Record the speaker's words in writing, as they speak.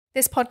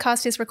This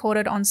podcast is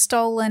recorded on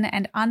stolen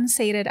and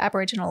unceded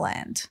Aboriginal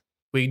land.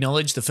 We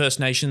acknowledge the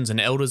First Nations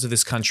and elders of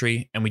this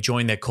country, and we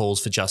join their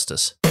calls for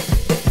justice. And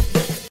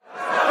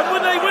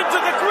when they went to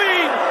the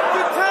Queen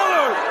to tell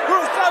her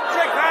her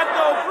subject had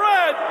no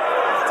bread,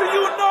 do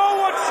you know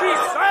what she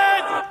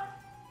said?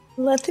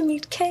 Let them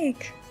eat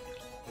cake.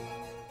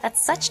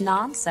 That's such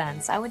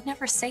nonsense. I would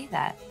never say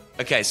that.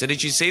 Okay, so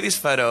did you see this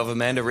photo of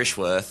Amanda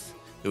Rishworth,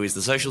 who is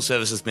the Social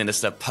Services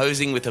Minister,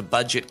 posing with a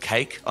budget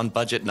cake on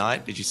budget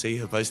night? Did you see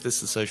her post this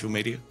to social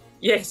media?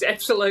 Yes,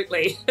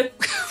 absolutely.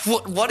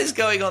 What is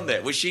going on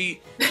there? Did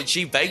she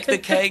bake the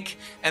cake?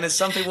 And as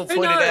some people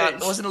pointed out, it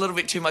wasn't a little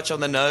bit too much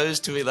on the nose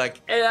to be like,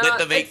 let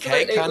them eat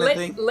cake kind of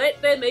thing?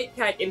 Let them eat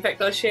cake. In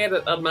fact, I shared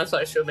it on my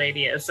social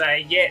media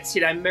saying, yes,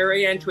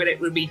 Marie Antoinette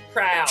would be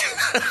proud.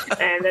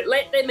 And that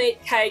let them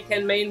eat cake,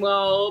 and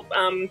meanwhile,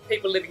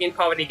 people living in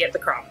poverty get the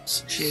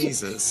crumbs.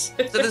 Jesus.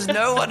 So there's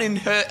no one in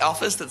her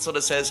office that sort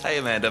of says, hey,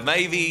 Amanda,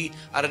 maybe,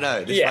 I don't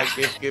know, this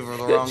might give her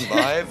the wrong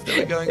vibe that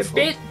we're going for?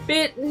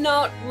 Bit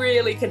not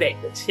really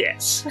connected,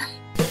 yes.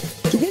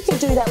 You can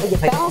do that with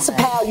your balance of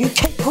power. You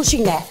keep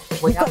pushing that.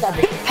 You've got that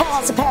big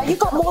balance of power. You've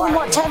got more than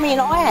what Tammy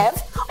and I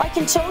have, I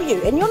can tell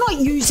you. And you're not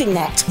using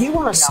that. You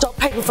want to stop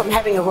people from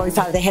having a roof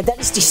over their head. That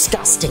is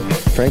disgusting.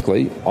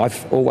 Frankly,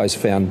 I've always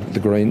found the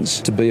Greens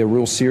to be a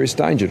real serious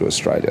danger to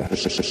Australia.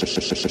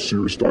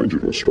 Serious danger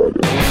to Australia.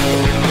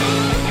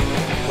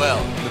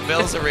 Well, the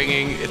bells are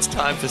ringing. It's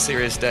time for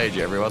Serious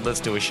Danger, everyone. Let's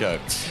do a show.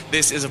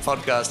 This is a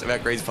podcast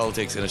about Greens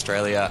politics in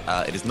Australia.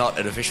 It is not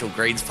an official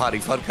Greens Party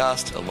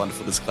podcast. A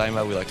wonderful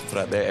disclaimer we like to put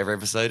out there every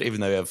episode,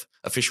 even though we have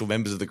official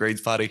members of the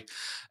Greens Party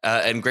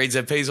and Greens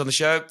MPs on the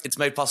show. It's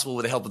made possible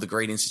with the help of the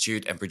Green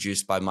Institute and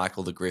produced by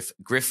Michael the Griff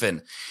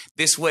Griffin.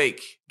 This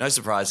week, no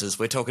surprises,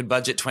 we're talking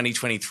Budget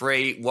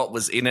 2023, what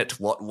was in it,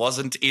 what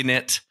wasn't in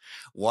it,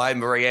 why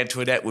Marie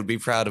Antoinette would be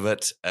proud of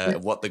it,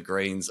 what the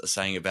Greens are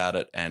saying about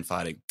it and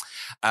fighting.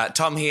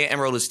 Tom here.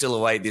 Emerald is still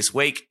away this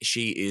week.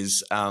 She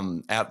is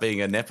out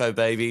being a Nepo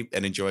baby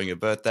and enjoying her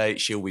birthday.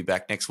 She'll be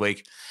back next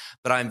week.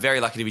 But I'm very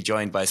lucky to be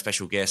joined by a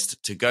special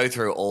guest to go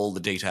through all the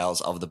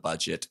details of the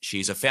budget.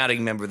 She's a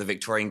founding member of the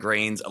Victorian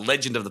Greens, a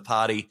legend of the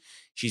party.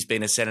 She's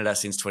been a senator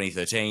since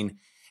 2013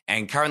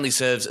 and currently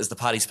serves as the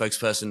party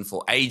spokesperson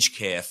for aged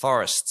care,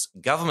 forests,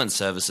 government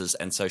services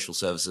and social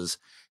services.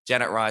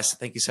 Janet Rice,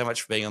 thank you so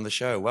much for being on the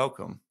show.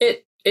 Welcome.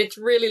 It's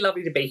really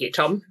lovely to be here,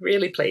 Tom.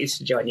 Really pleased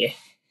to join you.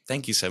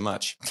 Thank you so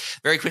much.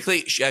 Very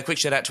quickly, a quick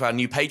shout out to our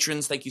new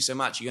patrons. Thank you so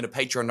much. You go to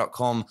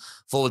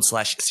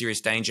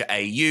patreon.com/Serious Danger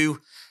AU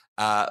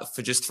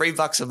for just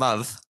 $3 a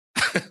month.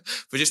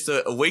 For just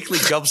a weekly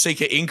job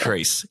seeker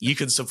increase, you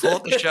can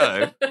support the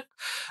show.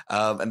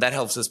 And that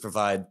helps us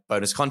provide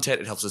bonus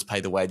content. It helps us pay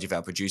the wage of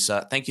our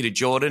producer. Thank you to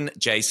Jordan,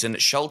 Jason,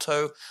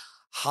 Sholto,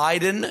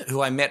 Hayden,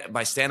 who I met at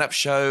my stand-up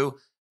show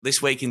this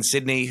week in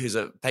Sydney, who's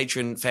a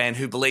patron fan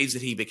who believes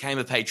that he became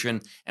a patron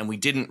and we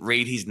didn't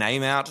read his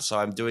name out, so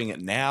I'm doing it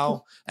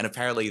now. And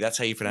apparently that's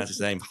how you pronounce his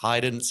name,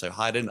 Hayden. So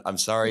Hayden, I'm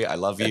sorry. I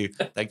love you.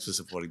 Thanks for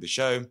supporting the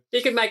show.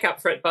 You can make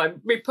up for it by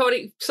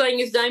saying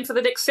his name for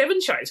the next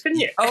 7 shows, couldn't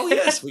you? Oh,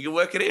 yes. We can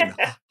work it in.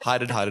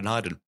 Hayden.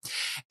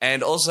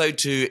 And also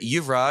to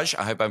Yuvraj,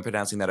 I hope I'm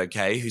pronouncing that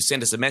okay, who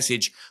sent us a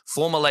message,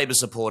 former Labor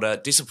supporter,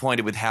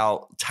 disappointed with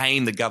how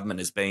tame the government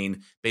has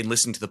been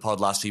listening to the pod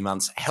last few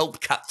months,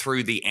 helped cut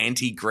through the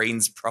anti-Greens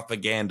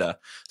propaganda.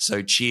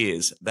 So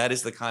cheers. That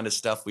is the kind of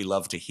stuff we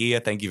love to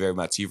hear. Thank you very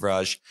much,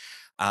 Yuvraj.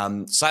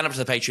 Sign up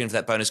to the Patreon for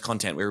that bonus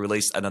content. We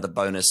released another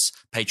bonus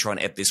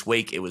Patreon ep this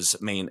week. It was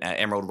me and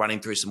Emerald running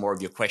through some more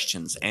of your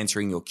questions,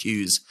 answering your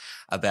cues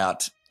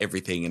about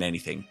everything and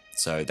anything.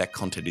 So that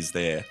content is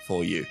there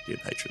for you, dear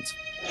patrons.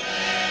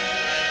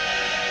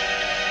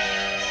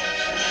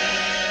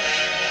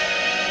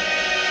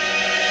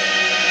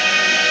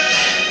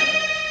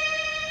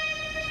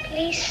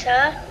 Please,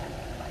 sir,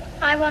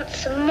 I want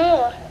some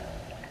more.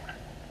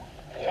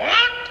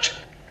 What?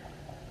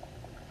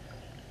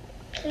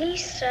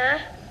 Please,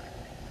 sir,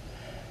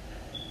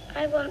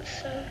 I want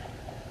some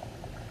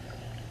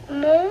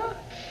more.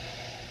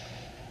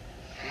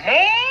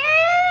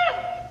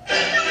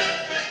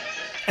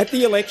 At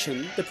the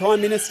election, the Prime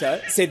Minister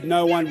said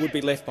no one would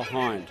be left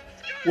behind.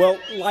 Well,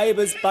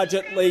 Labor's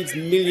budget leaves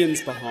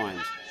millions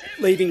behind,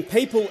 leaving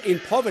people in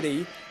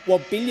poverty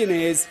while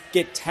billionaires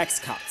get tax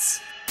cuts.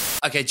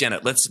 Okay,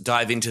 Janet, let's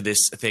dive into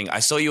this thing. I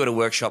saw you at a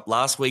workshop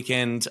last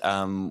weekend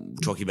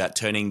talking about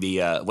turning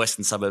the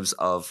western suburbs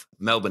of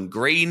Melbourne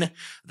green.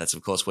 That's,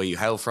 of course, where you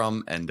hail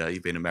from, and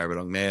you've been a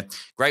Maribyrnong mayor.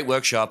 Great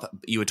workshop.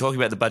 You were talking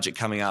about the budget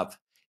coming up.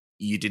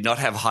 You did not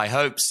have high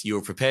hopes. You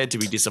were prepared to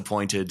be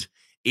disappointed.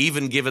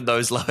 Even given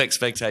those low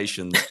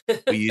expectations,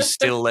 were you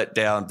still let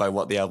down by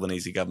what the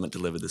Albanese government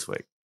delivered this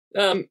week?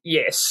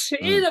 Yes.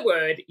 In a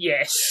word,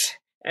 yes.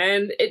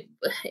 And it,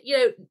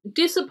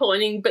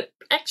 disappointing, but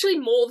actually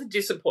more than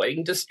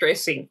disappointing,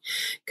 distressing.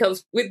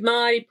 Because with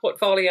my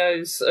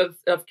portfolios of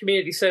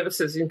community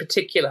services in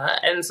particular,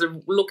 and sort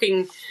of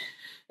looking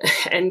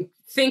and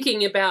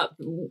thinking about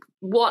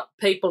what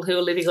people who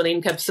are living on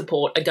income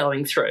support are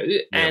going through,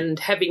 and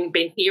having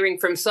been hearing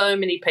from so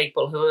many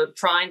people who are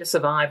trying to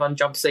survive on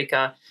job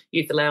seeker,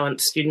 youth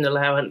allowance, student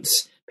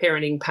allowance,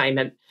 parenting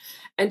payment,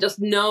 and just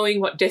knowing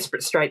what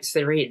desperate straits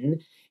they're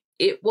in,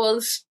 it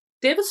was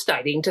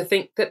devastating to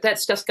think that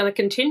that's just going to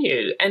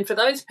continue. And for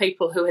those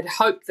people who had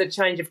hoped the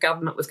change of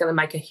government was going to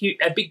make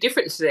a big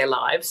difference to their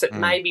lives, that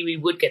maybe we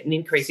would get an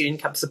increase in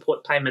income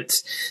support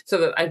payments so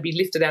that they'd be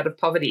lifted out of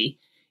poverty,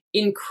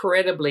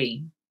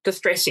 incredibly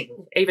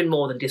distressing, even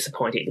more than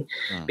disappointing,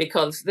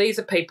 because these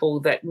are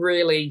people that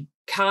really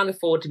can't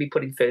afford to be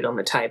putting food on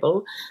the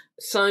table.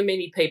 So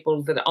many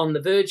people that are on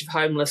the verge of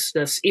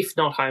homelessness, if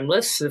not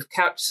homeless, of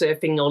couch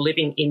surfing or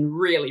living in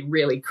really,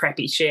 really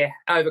crappy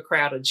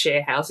overcrowded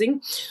share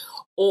housing,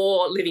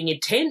 or living in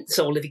tents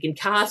or living in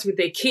cars with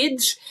their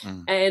kids,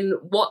 and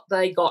what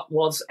they got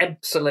was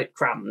absolute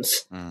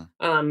crumbs.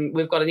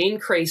 We've got an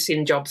increase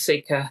in job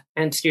seeker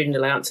and student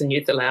allowance and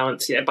youth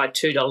allowance, by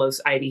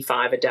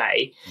 $2.85 a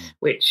day,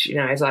 which,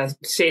 as I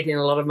said in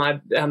a lot of my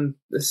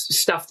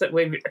stuff that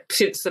we've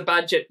since the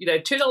budget,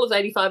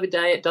 $2.85 a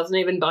day, it doesn't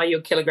even buy you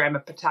a kilogram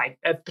of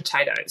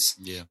potatoes.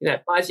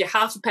 It buys you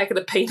half a packet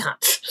of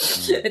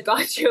peanuts. It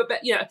buys you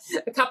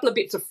a couple of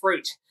bits of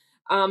fruit.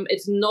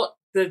 It's not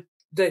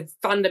the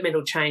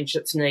fundamental change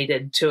that's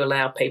needed to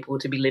allow people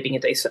to be living a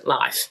decent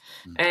life.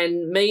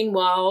 And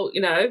meanwhile,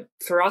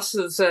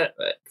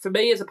 for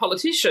me as a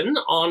politician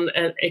on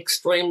an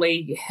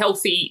extremely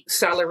healthy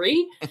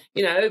salary,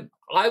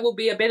 I will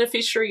be a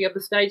beneficiary of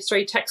the stage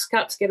 3 tax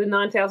cuts, get a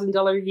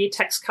 $9,000 a year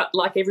tax cut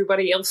like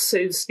everybody else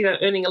who's,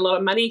 earning a lot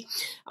of money.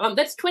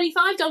 That's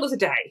 $25 a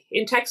day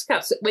in tax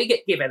cuts that we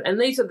get given. And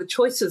these are the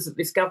choices that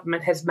this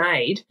government has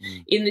made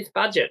in this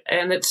budget.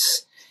 And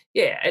it's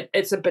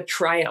a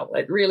betrayal.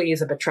 It really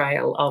is a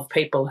betrayal of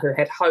people who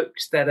had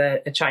hoped that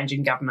a change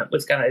in government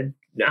was going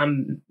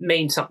to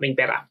mean something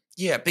better.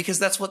 Yeah, because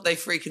that's what they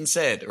freaking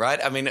said, right?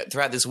 I mean,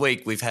 throughout this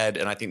week we've had,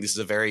 and I think this is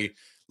a very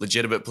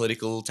legitimate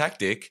political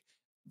tactic,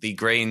 the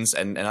Greens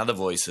and other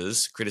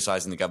voices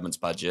criticising the government's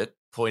budget,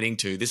 pointing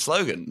to this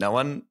slogan: no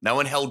one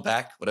held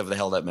back, whatever the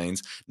hell that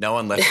means. No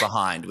one left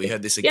behind. We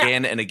heard this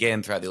again and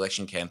again throughout the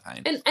election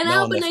campaign. And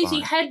Albanese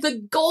had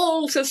the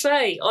gall to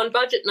say on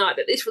budget night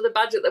that this was a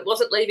budget that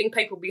wasn't leaving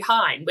people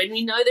behind, when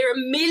we know there are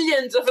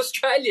millions of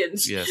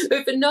Australians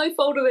who, for no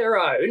fault of their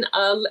own,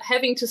 are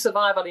having to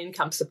survive on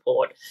income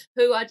support,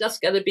 who are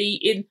just going to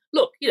be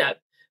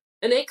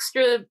an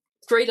extra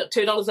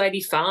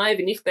 $2.85,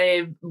 and if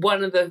they're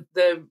one of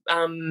the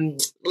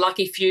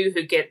lucky few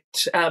who get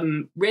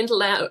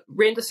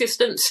rent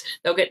assistance,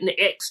 they'll get an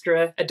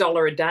extra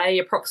 $1 a day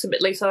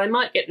approximately, so they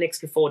might get an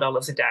extra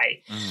 $4 a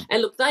day.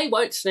 And look, they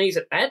won't sneeze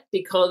at that,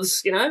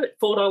 because at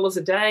 $4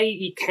 a day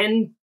you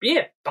can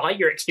buy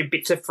your extra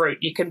bits of fruit,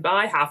 you can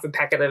buy half a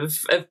packet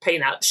of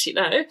peanuts.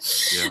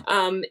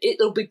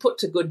 It'll be put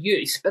to good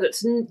use, but it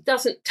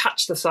doesn't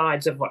touch the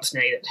sides of what's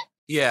needed.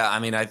 I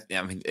mean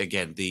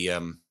again,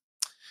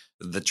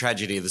 the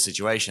tragedy of the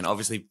situation.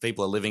 Obviously,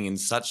 people are living in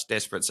such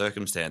desperate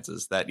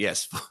circumstances that,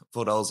 yes,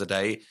 $4 a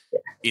day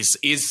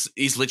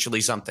is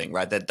literally something,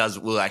 right? That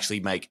will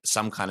actually make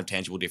some kind of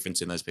tangible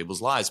difference in those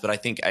people's lives. But I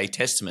think a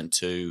testament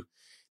to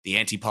the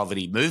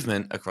anti-poverty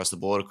movement across the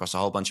board, across a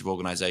whole bunch of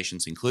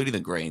organisations, including the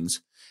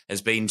Greens,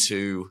 has been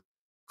to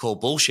call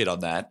bullshit on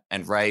that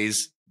and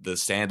raise the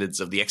standards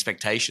of the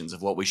expectations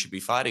of what we should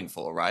be fighting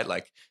for, right?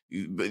 Like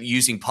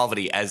using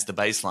poverty as the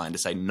baseline to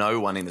say no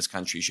one in this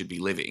country should be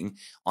living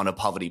on a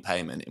poverty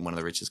payment in one of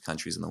the richest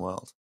countries in the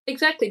world.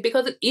 Exactly,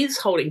 because it is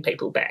holding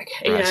people back.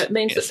 Right. It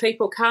means that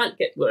people can't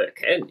get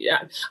work. And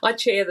I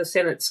chair the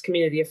Senate's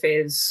Community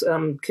Affairs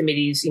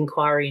Committee's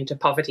inquiry into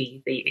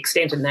poverty, the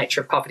extent and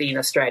nature of poverty in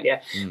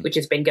Australia, which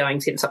has been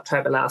going since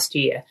October last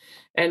year.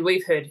 And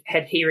we've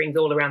had hearings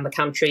all around the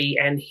country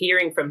and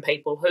hearing from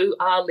people who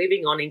are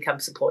living on income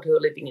support, who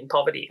are living in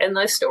poverty. And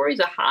those stories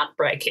are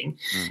heartbreaking.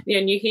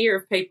 And you hear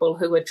of people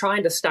who are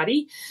trying to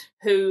study,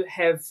 who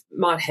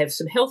might have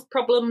some health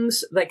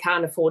problems. They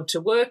can't afford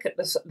to work.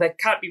 They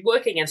can't be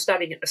working and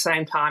studying at the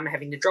same time,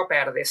 having to drop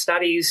out of their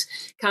studies,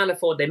 can't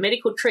afford their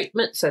medical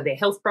treatment, so their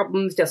health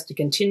problems just are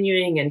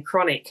continuing and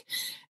chronic.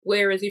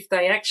 Whereas if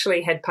they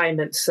actually had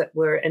payments that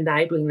were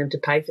enabling them to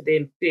pay for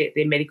their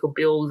medical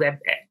bills,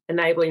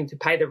 enabling them to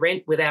pay the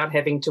rent without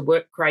having to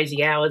work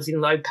crazy hours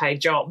in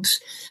low-paid jobs,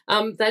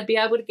 they'd be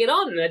able to get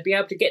on. They'd be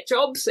able to get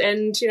jobs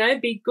and,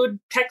 be good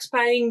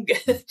tax-paying,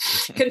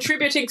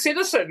 contributing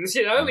citizens,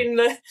 in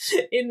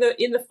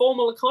the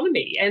formal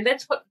economy. And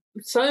that's what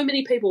so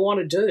many people want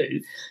to do,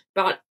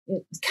 but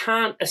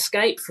can't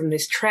escape from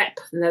this trap,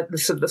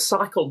 the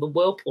cycle, the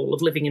whirlpool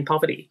of living in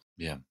poverty.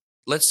 Yeah.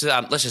 Let's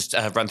just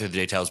run through the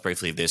details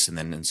briefly of this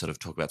and sort of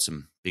talk about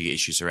some bigger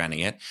issues surrounding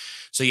it.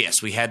 So,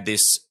 yes, we had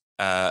this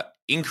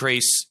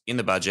increase in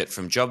the budget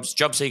from job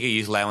seeker,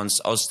 youth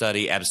allowance,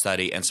 Austudy,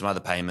 Abstudy, and some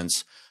other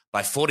payments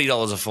by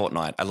 $40 a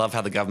fortnight. I love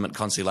how the government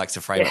constantly likes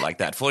to frame it like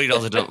that.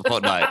 $40 a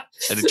fortnight,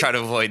 and to try to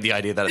avoid the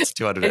idea that it's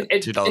 $285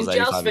 and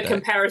just for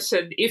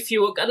comparison, if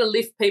you were going to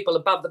lift people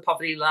above the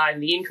poverty line,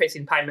 the increase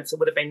in payments that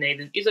would have been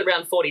needed is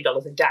around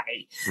 $40 a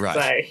day.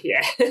 Right. So,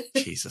 yeah.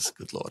 Jesus,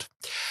 good Lord.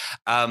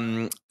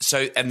 And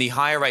the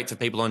higher rate for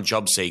people on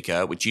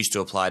JobSeeker, which used to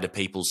apply to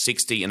people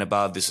 60 and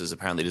above, this is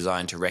apparently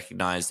designed to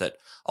recognise that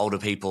older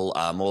people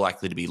are more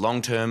likely to be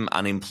long-term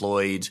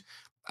unemployed.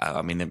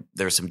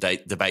 There are some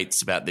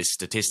debates about this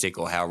statistic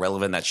or how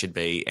relevant that should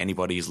be.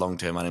 Anybody who's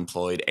long-term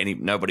unemployed,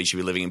 nobody should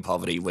be living in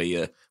poverty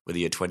whether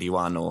you're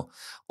 21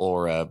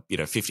 or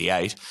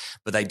 58.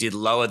 But they did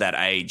lower that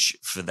age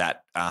for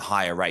that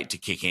higher rate to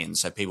kick in.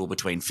 So people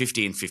between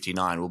 50 and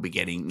 59 will be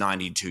getting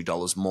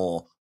 $92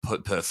 more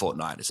per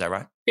fortnight. Is that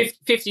right?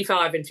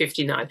 55 and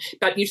 59.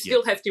 But you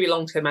still have to be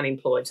long-term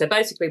unemployed. So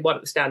basically what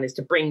it's done is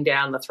to bring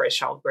down the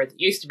threshold where it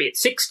used to be at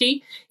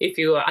 60. If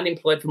you were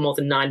unemployed for more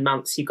than 9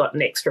 months, you got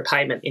an extra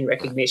payment in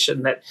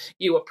recognition that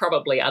you were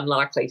probably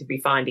unlikely to be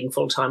finding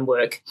full-time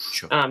work.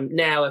 Sure.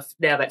 Now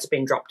that's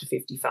been dropped to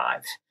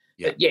 55.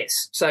 But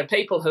yes, so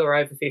people who are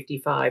over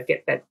 55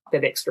 get that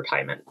extra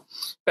payment.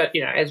 But,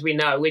 as we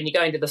know, when you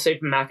go into the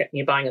supermarket and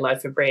you're buying a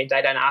loaf of bread,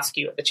 they don't ask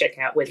you at the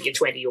checkout whether you're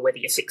 20 or whether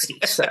you're 60.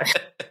 So.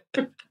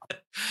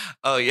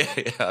 Oh, yeah,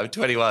 I'm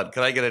 21.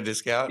 Can I get a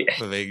discount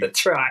for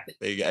that's right.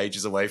 being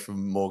ages away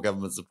from more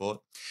government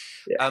support?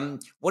 Yeah.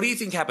 What do you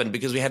think happened?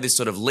 Because we had this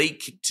sort of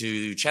leak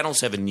to Channel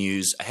 7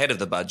 News ahead of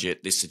the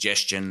budget, this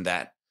suggestion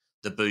that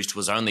the boost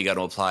was only going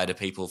to apply to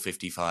people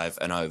 55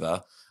 and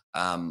over.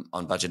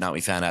 On budget night,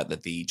 we found out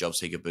that the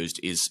JobSeeker boost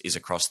is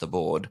across the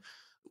board.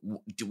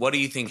 What do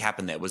you think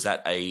happened there? Was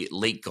that a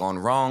leak gone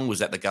wrong? Was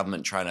that the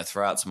government trying to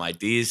throw out some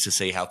ideas to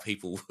see how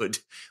people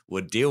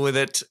would deal with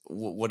it?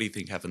 What do you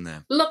think happened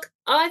there? Look,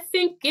 I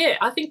think they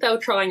were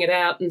trying it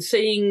out and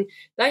seeing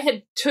they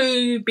had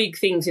two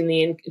things in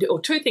the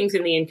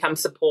income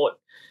support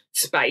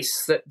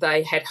space that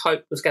they had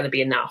hoped was going to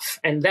be enough.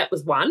 And that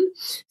was one.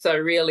 So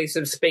really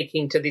sort of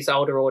speaking to this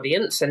older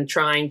audience and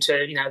trying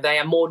to, they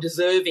are more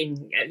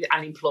deserving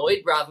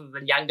unemployed rather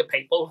than younger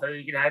people who,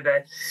 in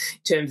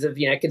terms of,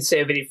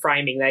 conservative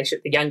framing, the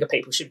younger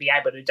people should be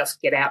able to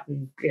just get out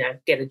and,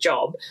 get a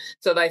job.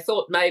 So they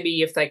thought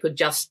maybe if they could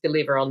just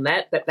deliver on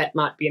that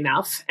might be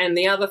enough. And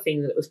the other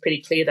thing that was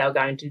pretty clear they were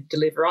going to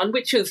deliver on,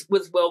 which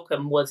was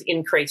welcome, was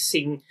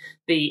increasing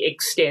the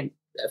extent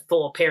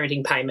for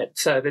parenting payment,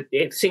 so that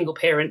single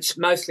parents,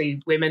 mostly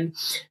women,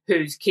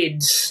 whose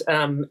kids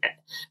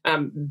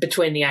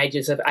between the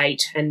ages of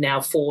 8 and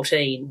now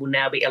 14 will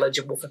now be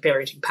eligible for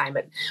parenting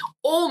payment,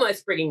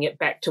 almost bringing it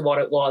back to what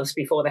it was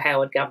before the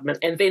Howard government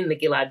and then the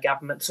Gillard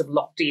governments have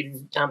locked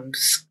in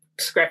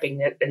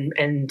scrapping it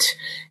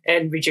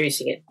and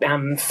reducing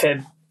it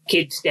for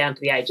kids down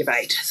to the age of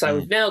 8. So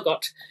we've now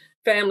got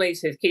families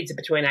whose kids are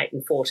between 8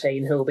 and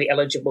 14 who will be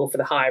eligible for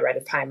the higher rate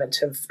of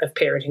payment of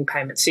parenting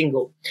payment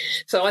single.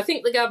 So I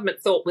think the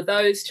government thought with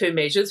those two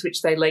measures,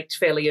 which they leaked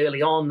fairly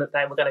early on that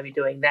they were going to be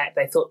doing that,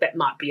 they thought that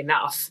might be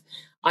enough.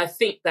 I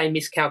think they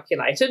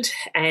miscalculated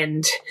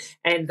and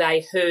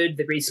they heard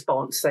the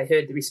response. They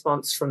heard the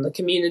response from the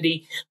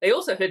community. They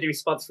also heard the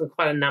response from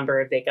quite a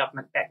number of their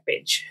government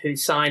backbench who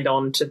signed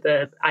on to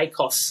the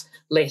ACOS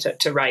letter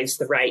to raise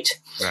the rate.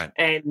 Right.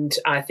 And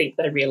I think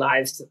they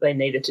realised that they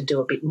needed to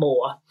do a bit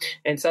more.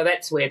 And so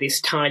that's where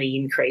this tiny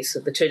increase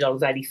of the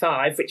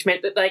 $2.85, which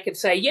meant that they could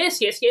say, yes,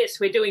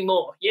 we're doing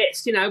more.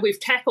 Yes, we've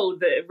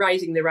tackled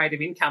raising the rate of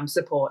income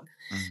support.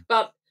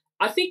 But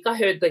I think I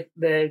heard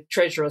the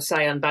Treasurer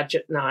say on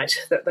budget night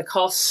that the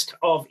cost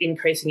of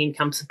increasing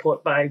income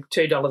support by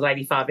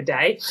 $2.85 a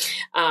day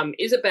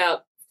is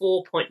about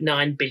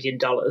 $4.9 billion.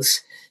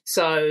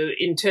 So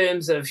in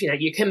terms of,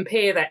 you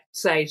compare that,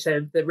 say,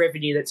 to the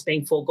revenue that's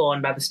being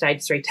foregone by the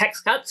Stage 3 tax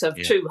cuts of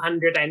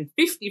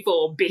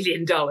 $254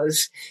 billion,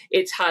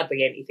 it's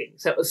hardly anything.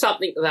 So it was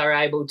something that they were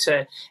able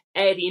to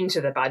add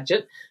into the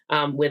budget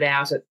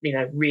without it,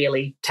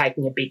 really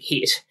taking a big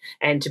hit,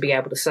 and to be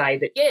able to say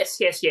that, yes,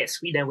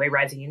 we're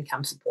raising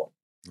income support.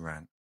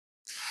 Right.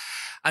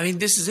 I mean,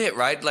 this is it,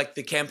 right? Like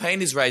the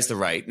campaign is raise the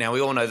rate. Now,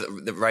 we all know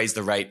that raise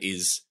the rate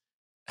is,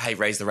 hey,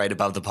 raise the rate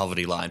above the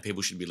poverty line.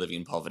 People should be living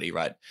in poverty,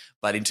 right?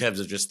 But in terms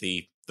of just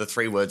the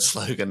three-word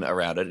slogan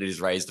around it, it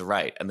is raise the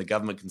rate. And the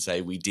government can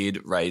say, we did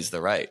raise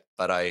the rate.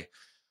 But I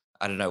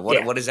don't know.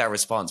 What is our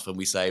response when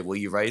we say, well,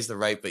 you raise the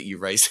rate, but you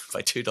raise it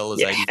by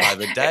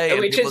 $2.85 a day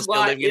and people are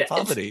still living in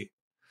poverty?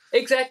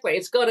 Exactly.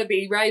 It's got to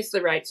be raise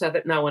the rate so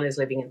that no one is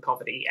living in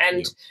poverty.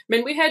 And, I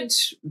mean, we had,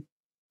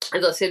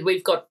 as I said,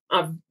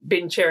 I've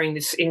been chairing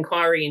this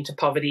inquiry into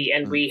poverty,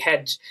 and we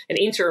had an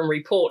interim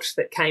report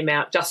that came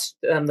out just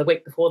the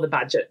week before the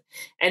budget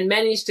and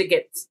managed to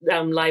get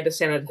Labor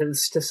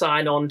senators to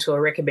sign on to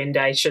a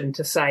recommendation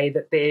to say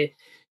that there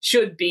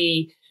should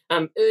be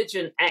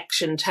urgent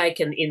action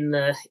taken in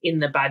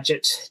the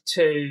budget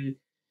to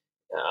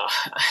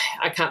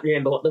I can't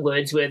remember what the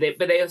words were there,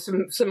 but there are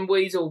some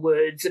weasel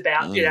words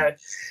about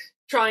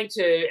trying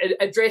to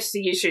address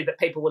the issue that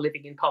people were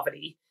living in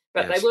poverty.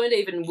 But they weren't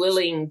even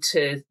willing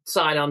to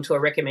sign on to a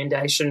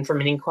recommendation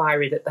from an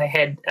inquiry that they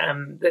had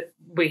that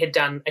we had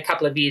done a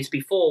couple of years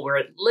before, where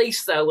at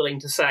least they were willing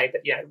to say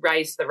that,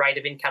 raise the rate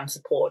of income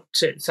support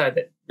so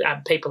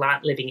that people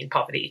aren't living in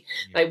poverty.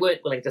 Yeah. They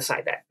weren't willing to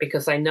say that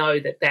because they know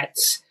that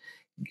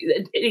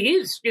it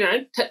is,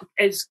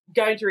 is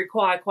going to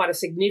require quite a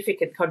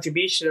significant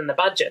contribution in the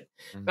budget.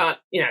 Mm-hmm. But,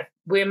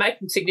 we're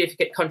making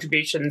significant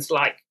contributions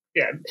like,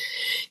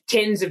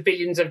 tens of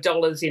billions of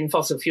dollars in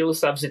fossil fuel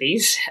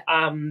subsidies,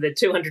 the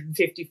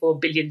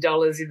 $254 billion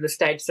in the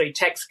Stage 3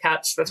 tax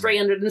cuts, the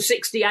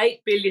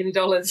 $368 billion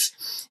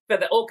for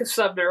the AUKUS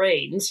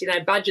submarines.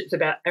 Budgets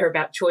are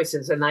about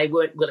choices, and they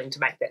weren't willing to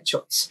make that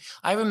choice.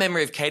 I have a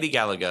memory of Katie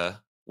Gallagher,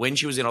 when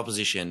she was in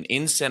opposition,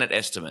 in Senate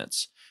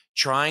estimates,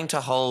 trying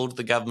to hold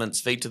the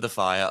government's feet to the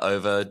fire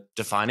over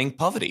defining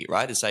poverty,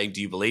 right? And saying,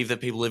 do you believe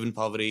that people live in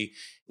poverty?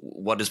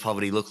 What does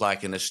poverty look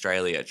like in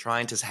Australia?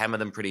 Trying to hammer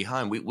them pretty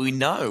home. We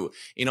know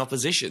in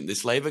opposition,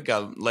 this Labor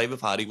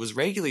Party was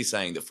regularly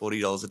saying that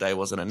 $40 a day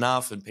wasn't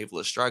enough and people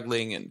are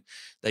struggling and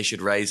they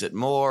should raise it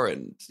more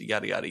and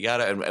yada, yada,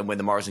 yada. And when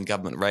the Morrison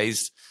government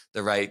raised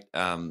the rate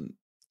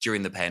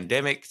during the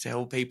pandemic to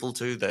help people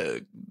too,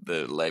 the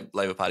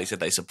Labor Party said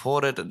they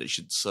support it and it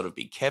should sort of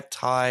be kept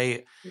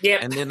high.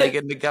 Yep. And then they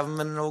get into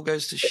government and it all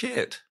goes to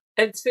shit.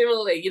 And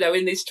similarly,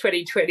 in this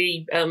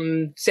 2020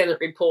 Senate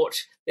report,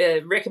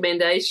 the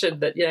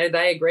recommendation that,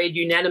 they agreed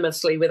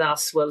unanimously with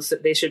us was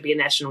that there should be a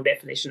national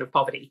definition of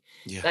poverty.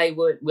 Yeah. They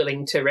weren't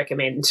willing to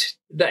recommend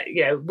that,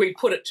 we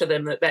put it to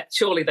them that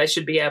surely they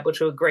should be able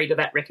to agree to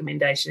that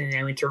recommendation in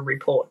our interim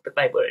report, but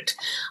they weren't.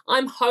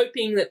 I'm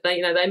hoping that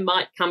they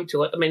might come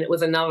to it. I mean, it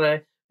was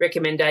another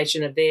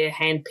recommendation of their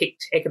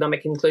hand-picked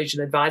Economic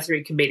Inclusion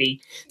Advisory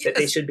Committee that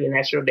there should be a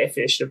national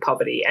definition of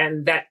poverty,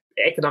 and that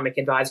Economic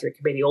Advisory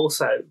Committee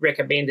also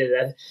recommended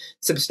a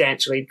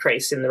substantial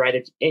increase in the rate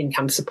of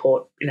income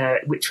support,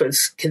 which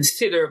was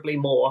considerably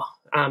more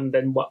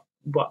than what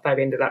they've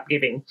ended up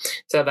giving.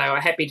 So they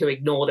were happy to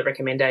ignore the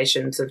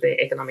recommendations of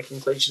the Economic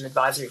Inclusion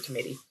Advisory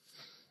Committee.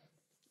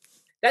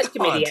 That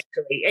committee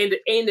actually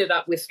ended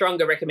up with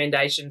stronger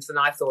recommendations than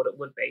I thought it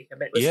would be. I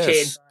mean, it was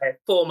chaired by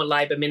former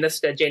Labor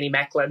Minister Jenny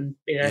Macklin,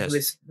 who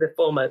was the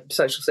former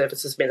Social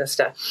Services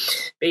Minister.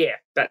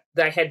 But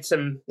they had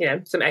some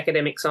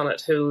academics on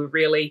it who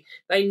really,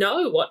 they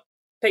know what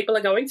people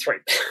are going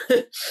through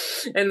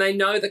and they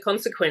know the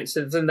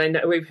consequences, and they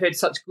know we've heard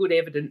such good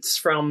evidence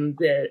from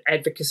the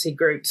advocacy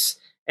groups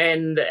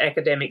and the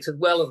academics, as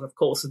well as, of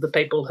course, the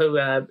people who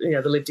are,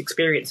 the lived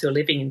experience who are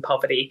living in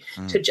poverty,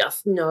 to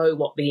just know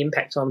what the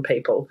impact on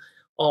people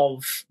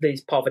of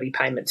these poverty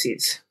payments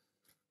is.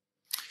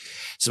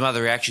 Some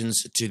other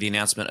reactions to the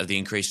announcement of the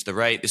increase to the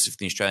rate. This is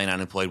from the Australian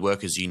Unemployed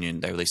Workers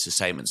Union. They released a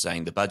statement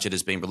saying the budget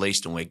has been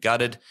released and we're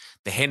gutted.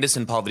 The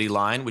Henderson poverty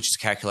line, which is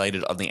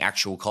calculated on the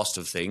actual cost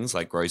of things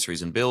like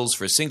groceries and bills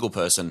for a single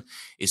person,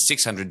 is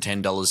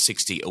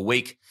 $610.60 a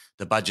week.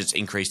 The budget's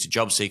increase to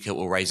JobSeeker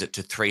will raise it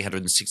to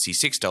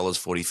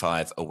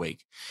 $366.45 a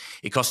week.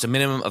 It costs a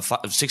minimum of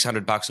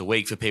 $600 a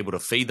week for people to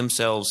feed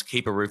themselves,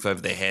 keep a roof over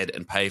their head,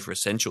 and pay for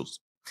essentials.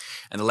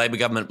 And the Labor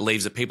government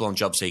believes that people on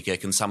JobSeeker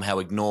can somehow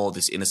ignore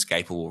this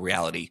inescapable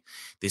reality.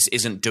 This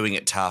isn't doing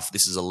it tough.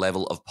 This is a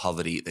level of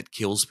poverty that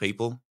kills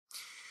people.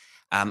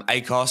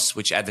 ACOS,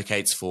 which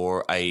advocates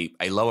for a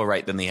lower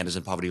rate than the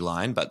Henderson poverty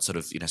line, but sort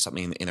of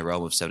something in the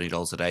realm of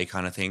 $70 a day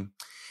kind of thing.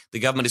 The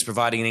government is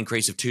providing an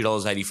increase of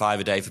 $2.85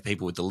 a day for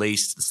people with the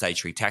least. The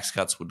Stage 3 tax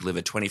cuts would deliver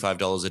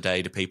 $25 a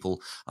day to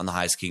people on the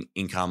highest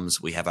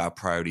incomes. We have our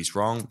priorities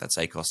wrong. That's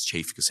ACOS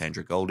Chief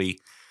Cassandra Goldie.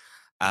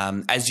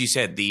 As you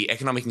said, the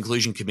Economic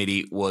Inclusion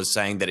Committee was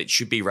saying that it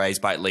should be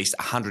raised by at least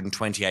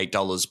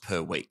 $128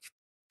 per week.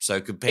 So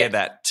compare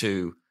that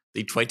to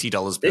the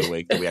 $20 per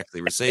week that we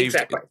actually received.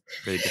 Exactly.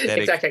 Really pathetic.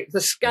 Exactly.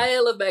 The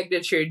scale of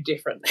magnitude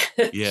different.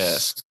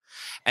 Yes.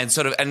 And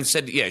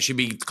said, it should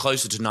be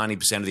closer to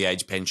 90% of the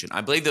age pension. I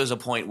believe there was a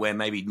point where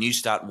maybe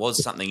Newstart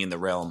was something in the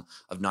realm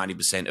of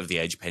 90% of the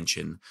age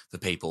pension for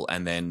people.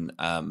 And then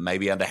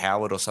maybe under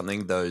Howard or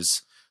something, the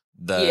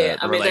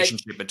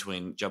relationship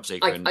between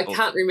JobSeeker and... I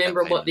can't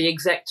remember what the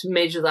exact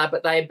measures are,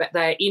 but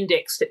they're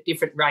indexed at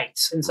different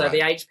rates. And so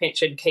the age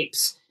pension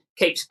keeps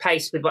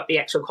pace with what the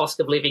actual cost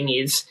of living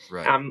is,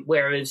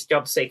 whereas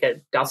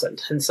JobSeeker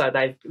doesn't. And so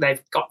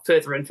they've got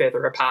further and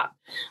further apart.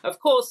 Of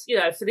course,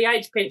 for the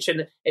age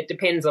pension, it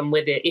depends on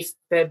whether, if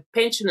the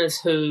pensioners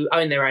who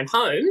own their own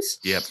homes,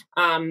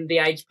 the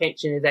age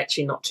pension is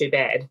actually not too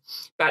bad.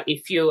 But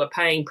if you are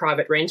paying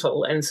private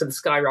rental and some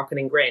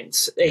skyrocketing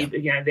rents,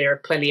 there are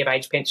plenty of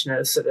age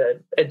pensioners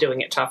that are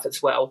doing it tough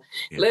as well.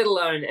 Let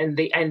alone, and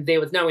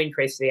there was no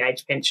increase to the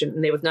age pension,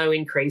 and there was no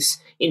increase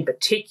in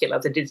particular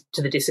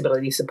to the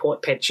disability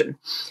support pension.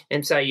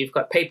 And so you've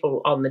got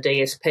people on the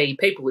DSP,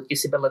 people with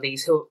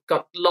disabilities who have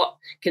got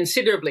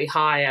considerably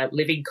higher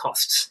living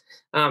costs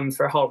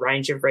for a whole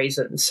range of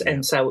reasons.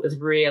 And so it was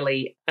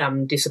really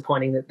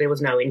disappointing that there was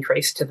no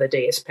increase to the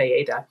DSP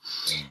either.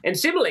 And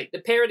similarly, the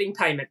parenting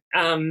payment,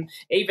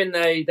 even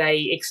though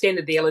they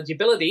extended the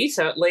eligibility,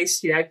 so at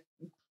least,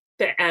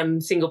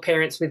 single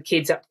parents with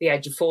kids up to the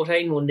age of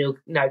 14 will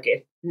now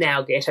get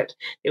it.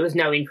 There was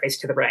no increase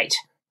to the rate.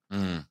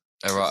 Mm.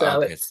 Oh, right.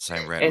 So It's the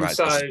same rate. And right.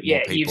 so,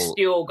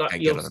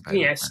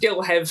 you'll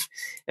still have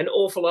an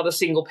awful lot of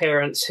single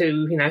parents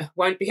who,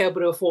 won't be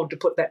able to afford to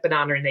put that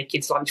banana in their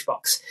kid's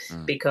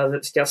lunchbox because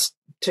it's just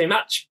too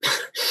much,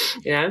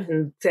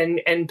 and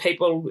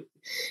people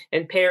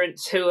and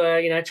parents who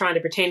are, trying to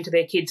pretend to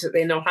their kids that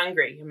they're not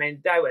hungry. I mean,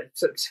 they were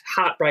such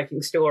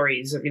heartbreaking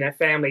stories of,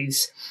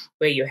 families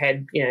where you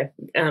had,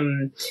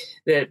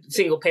 the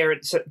single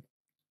parents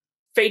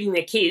feeding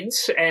their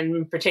kids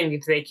and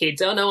pretending to their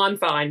kids, oh, no, I'm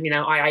fine,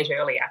 I ate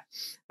earlier,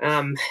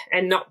 and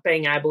not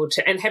being able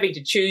to, and having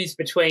to choose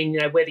between,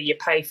 whether you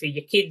pay for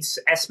your kids'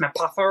 asthma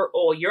puffer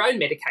or your own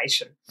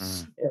medication.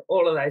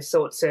 All of those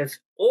sorts of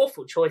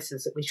awful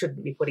choices that we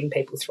shouldn't be putting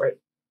people through.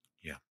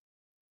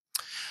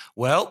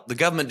 Well, the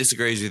government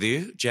disagrees with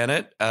you,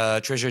 Janet.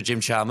 Treasurer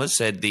Jim Chalmers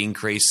said the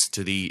increase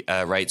to the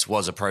rates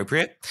was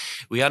appropriate.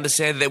 We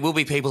understand that there will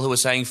be people who are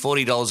saying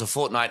 $40 a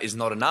fortnight is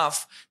not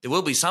enough. There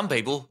will be some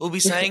people who will be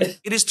saying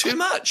it is too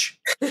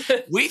much.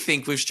 We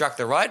think we've struck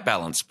the right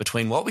balance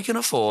between what we can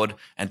afford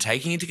and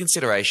taking into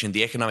consideration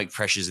the economic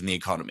pressures in the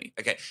economy.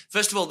 Okay,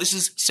 first of all, this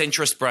is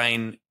centrist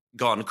brain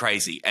gone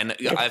crazy. And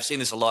I've seen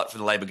this a lot from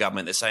the Labor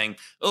government. They're saying,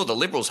 oh, the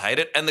Liberals hate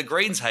it and the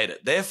Greens hate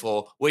it.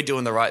 Therefore, we're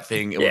doing the right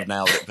thing and we've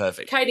nailed it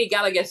perfect. Katie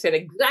Gallagher said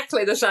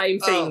exactly the same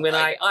thing when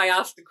I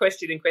asked the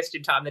question in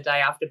question time the day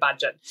after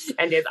budget.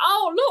 And there's,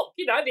 look,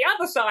 the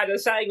other side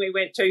is saying we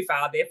went too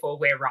far, therefore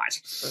we're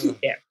right.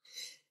 Yeah.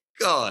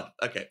 God,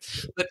 okay.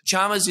 But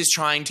Chalmers is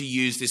trying to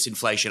use this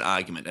inflation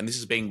argument, and this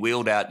is being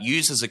wheeled out,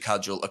 used as a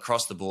cudgel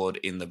across the board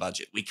in the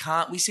budget. We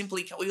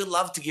simply can't. We would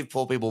love to give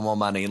poor people more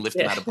money and lift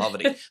them out of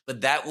poverty,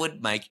 but that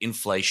would make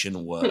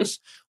inflation worse.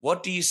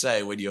 What do you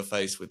say when you're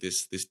faced with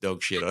this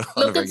dog shit on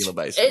a regular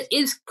basis? It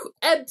is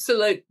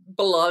absolute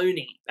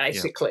baloney,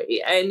 basically.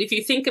 Yeah. And if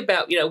you think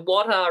about,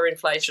 what are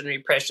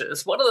inflationary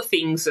pressures? What are the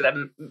things that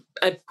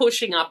are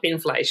pushing up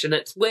inflation?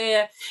 It's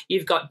where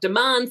you've got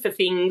demand for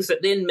things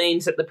that then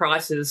means that the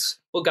prices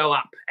will go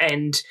up.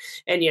 And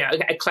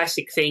a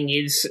classic thing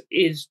is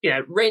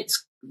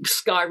rents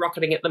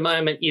skyrocketing at the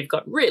moment. You've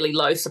got really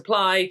low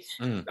supply.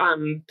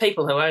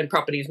 People who own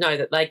properties know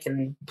that they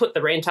can put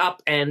the rent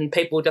up and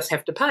people just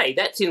have to pay.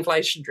 That's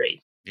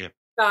inflationary. Yeah.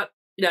 But,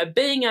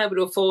 being able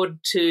to afford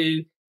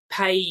to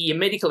pay your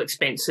medical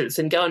expenses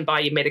and go and buy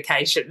your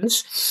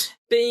medications,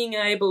 being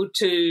able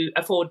to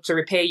afford to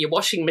repair your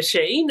washing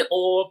machine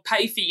or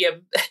pay for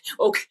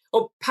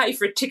or pay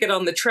for a ticket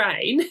on the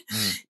train,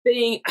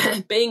 being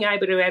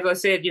able to, as I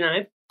said,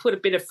 put a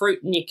bit of fruit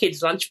in your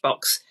kid's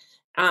lunchbox.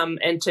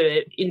 And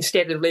to,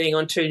 instead of living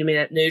on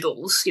 2-minute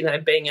noodles,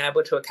 being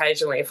able to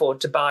occasionally afford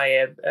to buy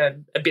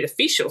a bit of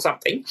fish or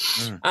something,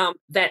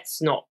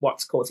 that's not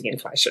what's causing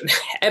inflation.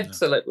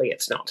 Absolutely,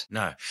 it's not.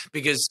 No,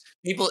 because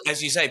people,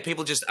 as you say,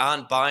 people just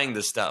aren't buying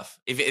the stuff.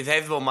 If they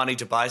have more money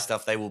to buy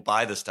stuff, they will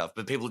buy the stuff.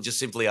 But people just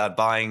simply aren't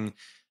buying.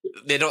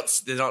 They're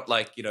not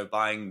like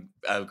buying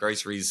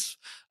groceries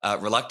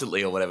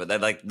reluctantly or whatever. They're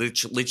like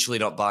literally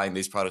not buying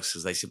these products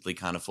because they simply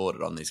can't afford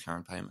it on these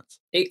current payments.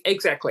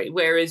 Exactly.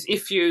 Whereas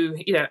if you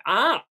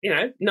are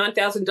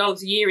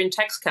 $9,000 a year in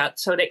tax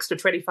cuts, so an extra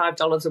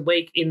 $25 a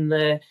week in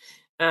the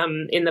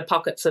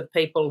pockets of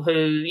people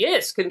who,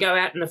 yes, can go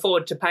out and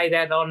afford to pay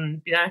that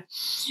on,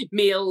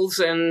 meals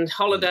and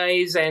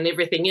holidays and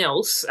everything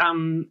else,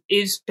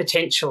 is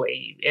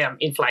potentially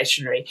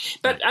inflationary.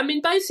 But, I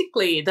mean,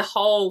 basically the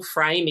whole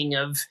framing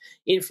of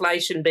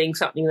inflation being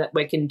something that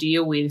we can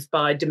deal with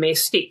by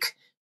domestic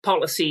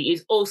policy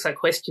is also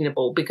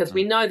questionable, because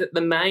we know that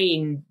the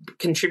main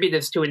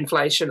contributors to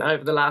inflation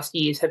over the last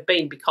years have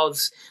been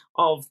because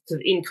of the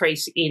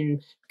increase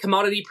in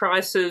commodity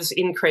prices,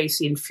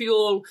 increase in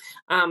fuel,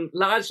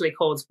 largely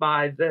caused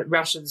by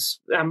Russia's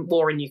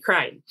war in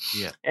Ukraine.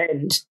 Yeah.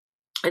 And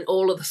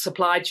all of the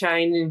supply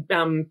chain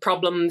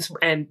problems,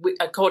 and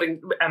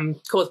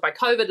caused by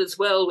COVID as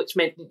well, which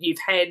meant that you've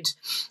had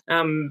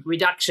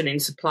reduction in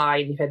supply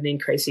and you've had an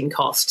increase in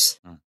costs.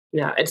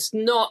 No, it's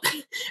not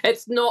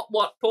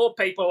what poor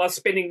people are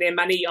spending their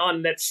money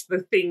on that's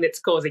the thing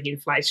that's causing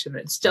inflation.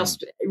 It's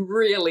just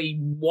really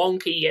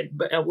wonky and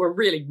we're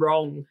really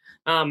wrong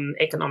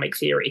economic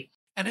theory.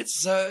 And it's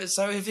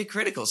so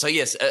hypocritical. So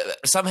yes,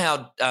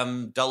 somehow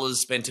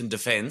dollars spent in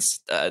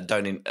defence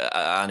aren't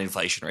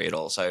inflationary at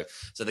all. So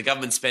the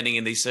government spending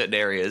in these certain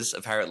areas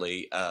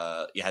apparently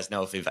has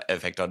no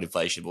effect on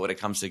inflation. But when it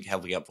comes to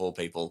helping out poor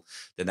people,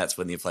 then that's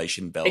when the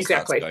inflation bell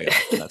starts going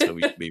off, and that's when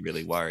we should be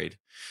really worried.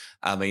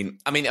 I mean,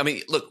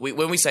 look,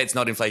 when we say it's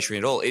not inflationary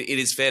at all, it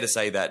is fair to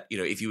say that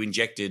if you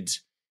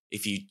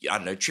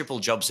triple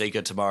job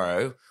seeker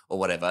tomorrow or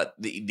whatever,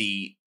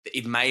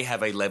 it may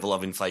have a level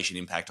of inflation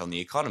impact on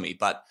the economy.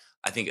 But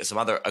I think some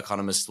other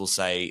economists will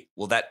say,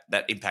 well,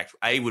 that impact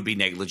would be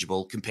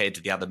negligible compared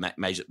to the other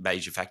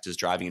major factors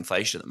driving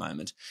inflation at the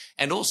moment.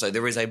 And also,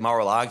 there is a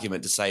moral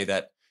argument to say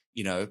that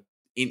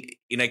in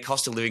a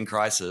cost of living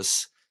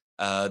crisis,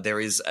 we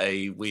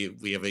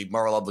have a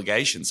moral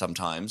obligation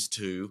sometimes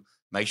to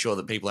make sure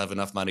that people have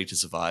enough money to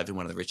survive in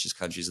one of the richest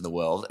countries in the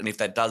world. And if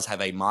that does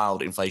have a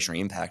mild inflationary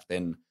impact,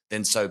 then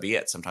so be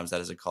it. Sometimes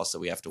that is a cost that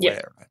we have to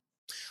wear. Right?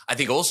 I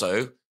think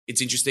also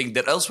it's interesting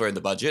that elsewhere in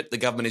the budget, the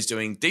government is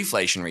doing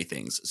deflationary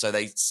things. So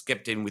they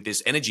stepped in with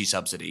this energy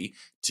subsidy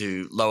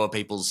to lower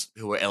people's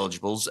who are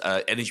eligible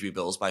energy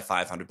bills by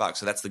 $500.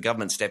 So that's the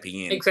government stepping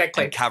in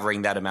and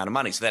covering that amount of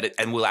money. So that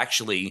and will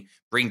actually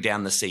bring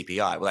down the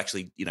CPI. Will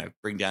actually,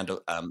 bring down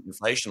to,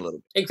 inflation a little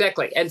bit.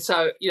 Exactly. And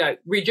so,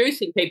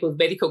 reducing people's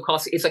medical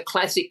costs is a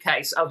classic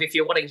case of if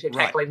you're wanting to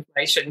tackle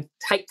inflation,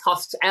 take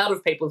costs out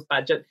of people's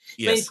budget.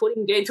 Yes. Then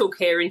putting dental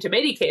care into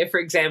Medicare, for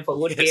example,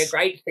 would be a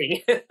great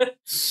thing.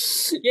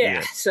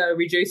 So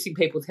reducing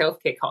people's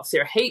healthcare costs.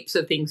 There are heaps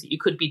of things that you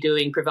could be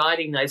doing,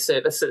 providing those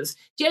services,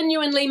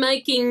 genuinely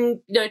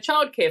making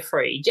childcare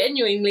free,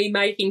 genuinely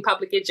making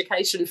public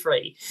education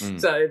free,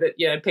 so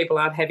that people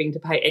aren't having to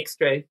pay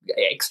extra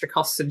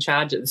costs and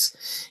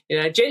charges.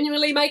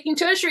 Genuinely making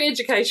tertiary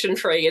education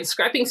free and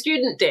scrapping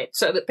student debt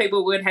so that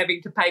people weren't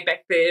having to pay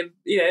back their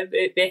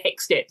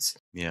HECS debts.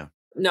 Yeah.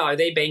 No,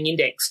 they're being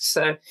indexed.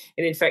 So,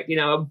 and in fact,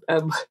 a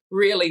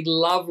really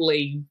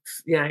lovely,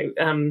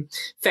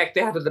 fact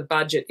out of the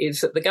budget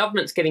is that the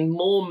government's getting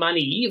more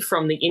money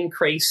from the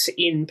increase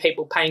in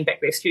people paying back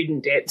their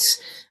student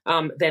debts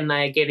than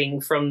they are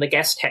getting from the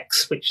gas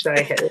tax, which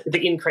they had,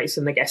 the increase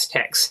in the gas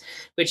tax,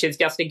 which is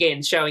just,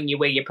 again, showing you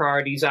where your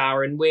priorities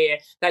are and where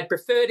they'd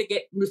prefer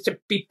to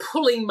be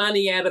pulling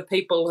money out of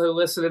people who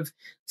are sort of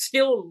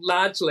still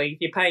largely, if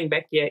you're paying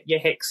back your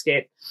HECS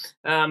debt,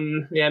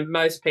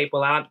 most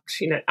people aren't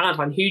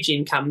on huge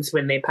incomes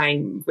when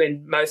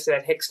most of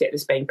that HECS debt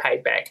is being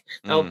paid back.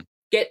 They'll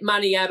get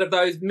money out of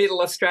those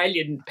middle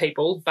Australian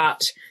people,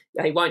 but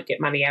they won't get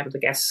money out of the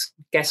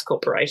gas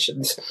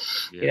corporations.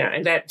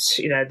 And that's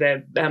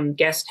the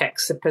gas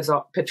tax,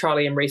 the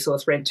petroleum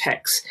resource rent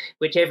tax,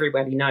 which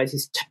everybody knows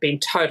has been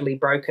totally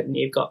broken.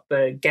 You've got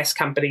the gas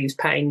companies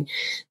paying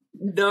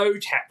no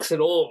tax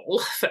at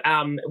all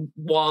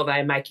while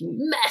they're making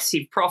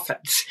massive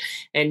profits,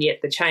 and yet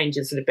the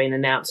changes that have been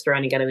announced are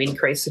only going to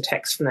increase the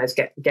tax from those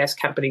gas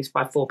companies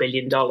by $4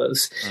 billion.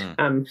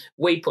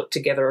 We put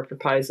together a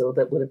proposal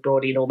that would have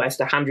brought in almost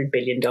 $100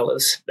 billion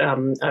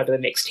over the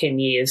next 10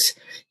 years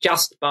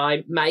just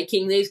by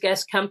making these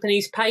gas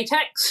companies pay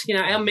tax.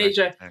 Our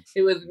measure,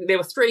 there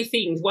were three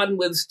things. One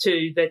was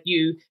that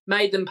you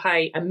made them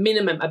pay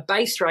a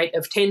base rate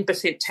of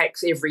 10%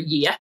 tax every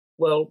year.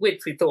 Well,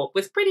 which we thought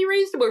was pretty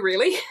reasonable,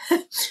 really.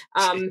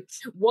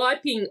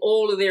 Wiping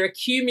all of their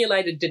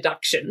accumulated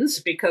deductions,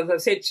 because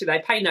essentially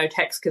they pay no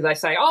tax because they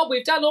say,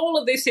 we've done all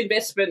of this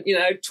investment,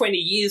 20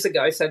 years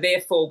ago, so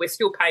therefore we're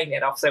still paying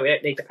that off, so we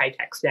don't need to pay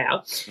tax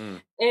now.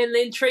 And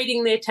then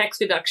treating their tax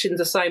deductions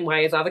the same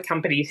way as other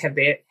companies have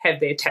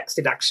their tax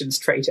deductions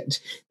treated.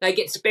 They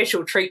get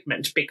special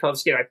treatment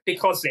because they're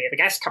the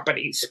gas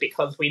companies,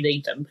 because we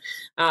need them.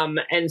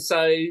 And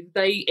so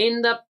they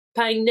end up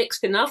paying next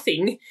to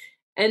nothing.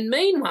 And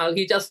meanwhile,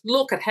 you just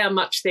look at how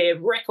much their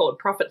record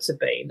profits have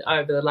been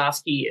over the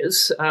last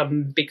years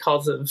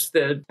because of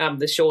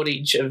the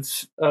shortage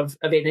of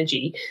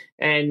energy.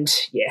 And,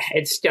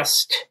 it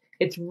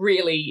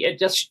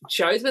just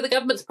shows where the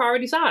government's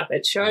priorities are.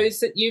 It shows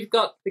that you've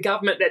got the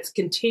government that's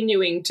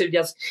continuing to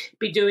just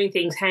be doing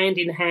things hand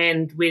in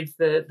hand with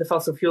the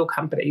fossil fuel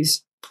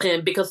companies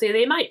because they're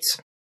their mates.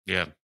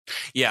 Yeah.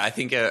 Yeah, I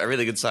think a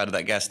really good side of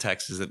that gas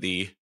tax is that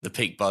the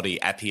peak body,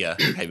 Appia,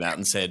 came out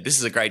and said, this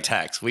is a great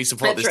tax. We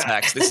support this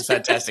tax. This is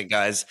fantastic,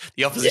 guys.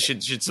 The opposition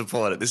should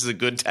support it. This is a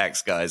good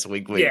tax, guys.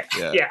 Wink, wink.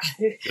 Yeah.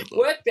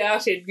 Worked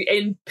out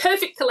in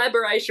perfect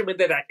collaboration with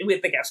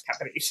the gas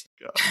companies.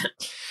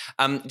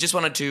 Just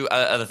wanted to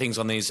other things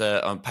on these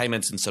on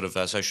payments and sort of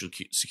social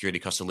security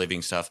cost of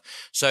living stuff.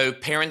 So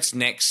Parents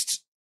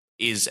Next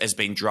has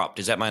been dropped.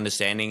 Is that my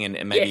understanding?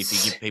 And maybe if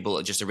you give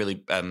people just a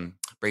really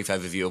brief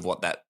overview of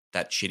what that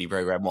shitty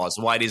program was,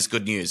 why it is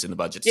good news in the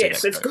budget.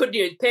 Yes, it's good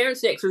news.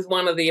 Parents Next was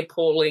one of the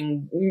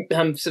appalling,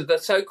 the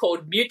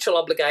so-called mutual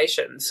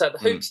obligations. So the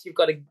hoops you've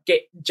got to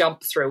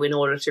jump through in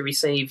order to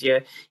receive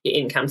your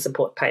income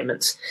support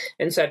payments.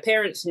 And so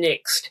Parents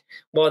Next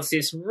was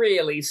this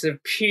really sort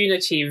of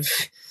punitive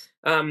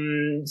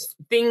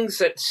things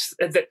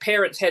that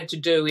parents had to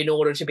do in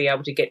order to be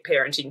able to get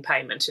parenting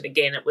payment. And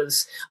again, it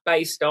was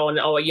based on,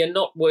 you're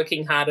not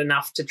working hard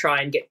enough to try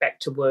and get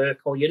back to work,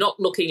 or you're not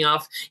looking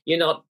after,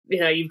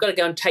 you've got to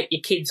go and take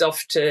your kids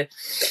off to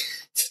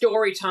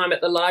story time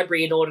at the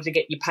library in order to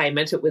get your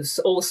payment. It was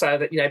also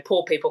that,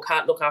 poor people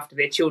can't look after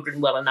their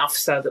children well enough,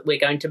 so that we're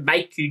going to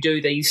make you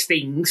do these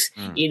things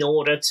in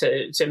order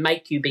to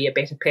make you be a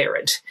better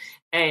parent.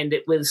 And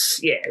it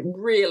was,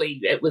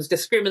 really, it was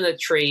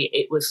discriminatory.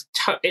 It was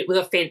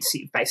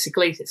offensive,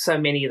 basically. So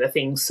many of the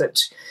things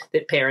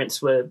that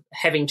parents were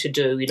having to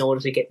do in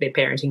order to get their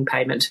parenting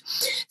payment.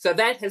 So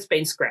that has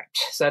been scrapped.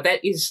 So that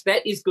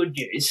is good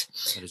news.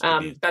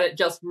 But it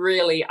just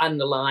really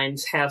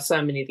underlines how so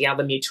many of the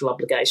other mutual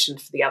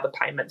obligations for the other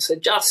payments are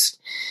just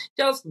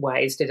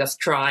ways to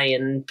just try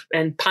and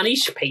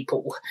punish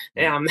people,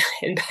 and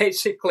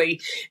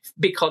basically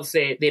because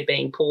they're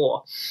being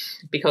poor,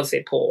 because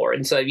they're poor.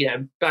 And so,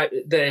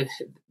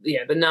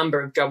 the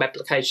number of job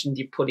applications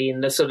you put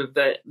in,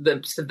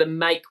 the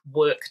make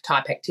work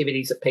type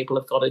activities that people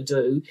have got to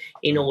do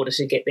in order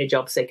to get their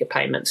job seeker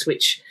payments,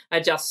 which are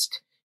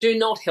just do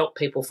not help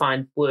people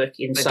find work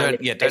in so many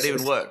places. Don't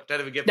even work.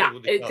 Don't even get people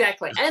to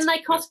exactly. And they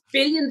cost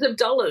billions of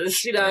dollars,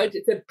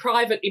 to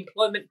private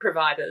employment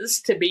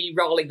providers to be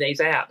rolling these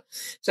out.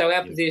 So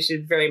our position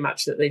is very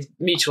much that these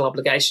mutual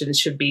obligations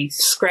should be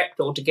scrapped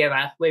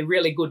altogether. We're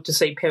really good to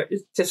see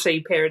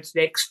Parents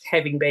Next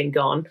having been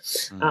gone,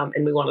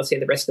 and we want to see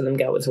the rest of them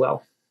go as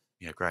well.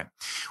 Yeah, great.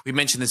 We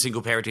mentioned the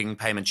single parenting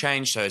payment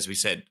change. So as we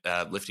said,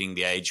 lifting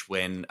the age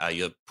when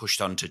you're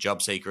pushed on to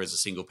job seeker as a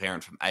single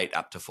parent from 8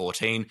 up to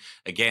 14.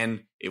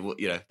 Again,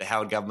 the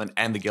Howard government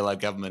and the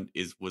Gillard government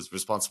was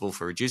responsible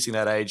for reducing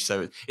that age.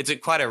 So it's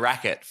quite a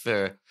racket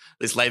for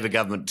this Labor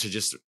government to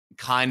just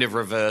kind of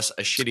reverse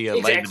a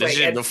shittier Labor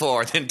decision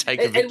before and then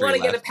take a victory and want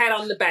to get a pat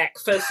on the back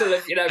for sort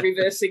of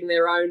reversing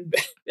their own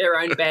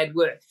bad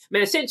work. I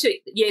mean,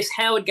 essentially, yes,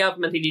 Howard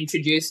government had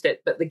introduced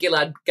it, but the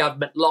Gillard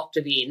government locked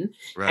it in,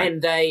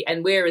 right.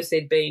 And whereas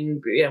there'd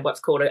been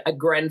what's called a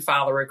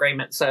grandfather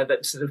agreement, so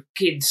that sort of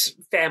kids,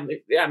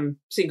 family,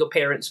 single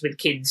parents with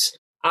kids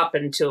up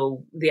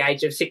until the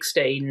age of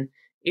 16.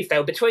 If they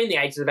were between the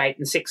ages of 8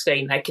 and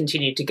 16, they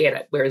continued to get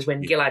it. Whereas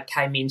when Gillard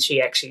came in,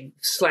 she actually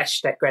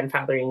slashed that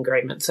grandfathering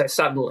agreement. So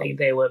suddenly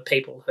there were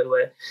people who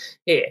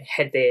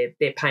had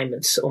their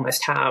payments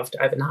almost halved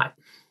overnight.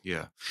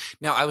 Yeah.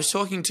 Now, I was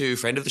talking to a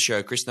friend of the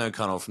show, Kristen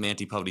O'Connell from the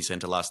Anti-Poverty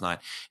Centre last night,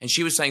 and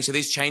she was saying, so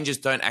these changes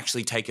don't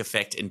actually take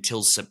effect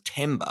until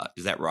September.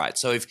 Is that right?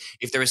 So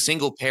if there are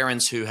single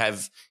parents who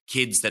have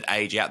kids that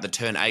age out, that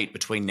turn 8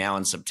 between now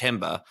and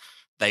September,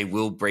 they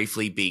will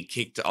briefly be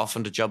kicked off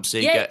into job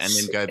seeker and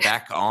then go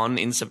back on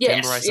in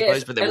September, I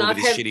suppose, but there will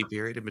be this shitty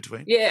period in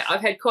between. Yeah,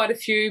 I've had quite a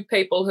few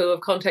people who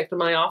have contacted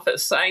my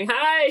office saying,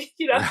 hey,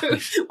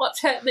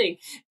 what's happening?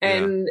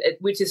 And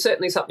which is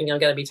certainly something I'm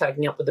going to be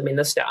taking up with the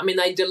minister. I mean,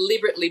 they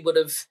deliberately would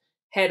have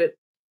had it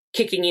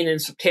kicking in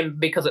September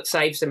because it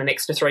saves them an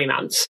extra 3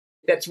 months.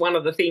 That's one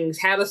of the things,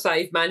 how to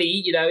save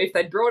money. If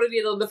they'd brought it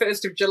in on the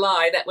 1st of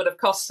July, that would have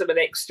cost them an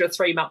extra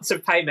 3 months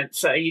of payment.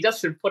 So you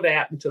just should put it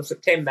out until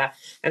September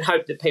and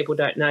hope that people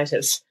don't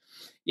notice.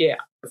 Yeah.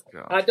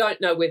 God. I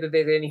don't know whether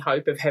there's any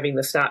hope of having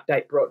the start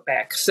date brought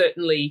back.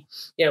 Certainly,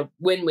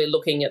 when we're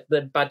looking at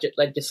the budget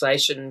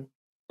legislation,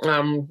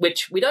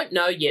 which we don't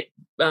know yet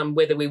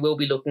whether we will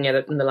be looking at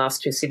it in the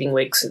last 2 sitting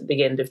weeks at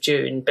the end of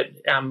June, but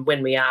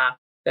when we are,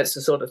 that's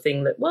the sort of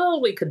thing that,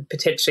 we could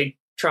potentially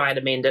try and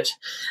amend it.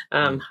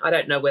 I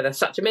don't know whether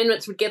such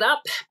amendments would get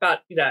up,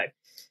 but,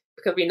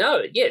 because we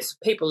know, yes,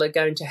 people are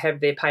going to have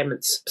their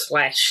payments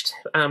slashed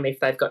if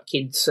they've got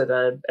kids that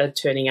are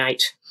turning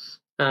 8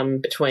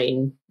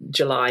 between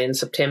July and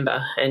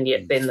September, and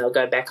yet then they'll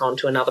go back on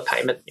to another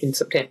payment in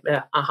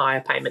September, a higher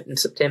payment in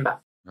September.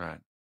 Right.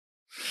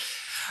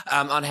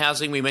 On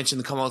housing, we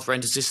mentioned the Commonwealth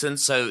Rent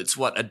Assistance. So it's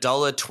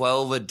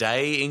 $1.12 a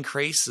day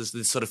increase. Is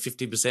this sort of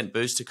 50%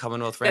 boost to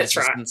Commonwealth Rent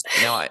Assistance?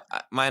 Right.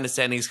 Now, my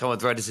understanding is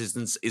Commonwealth Rent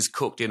Assistance is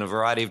cooked in a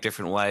variety of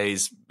different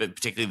ways, but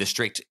particularly the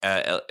strict,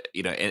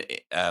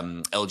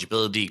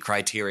 eligibility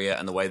criteria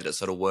and the way that it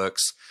sort of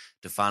works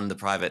to fund the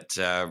private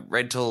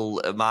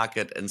rental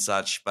market and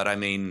such. But I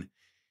mean,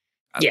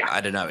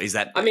 I don't know. Is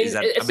that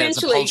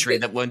it's a poultry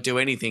that won't do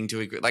anything to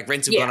agree? Like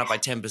rents have gone up by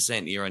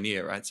 10% year on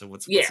year, right? So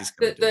what's this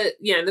going to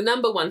do? The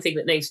number one thing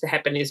that needs to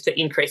happen is to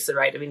increase the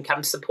rate of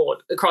income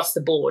support across the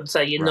board. So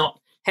you're not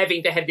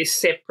having to have this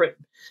separate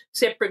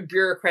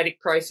bureaucratic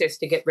process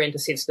to get rent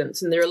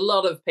assistance. And there are a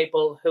lot of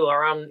people who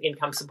are on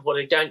income support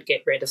who don't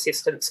get rent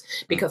assistance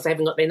because they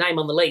haven't got their name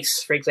on the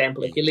lease. For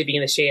example, if you're living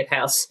in a shared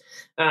house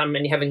and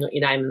you haven't got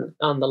your name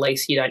on the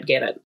lease, you don't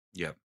get it.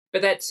 Yeah.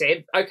 But that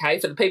said,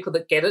 okay, for the people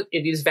that get it,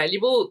 it is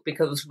valuable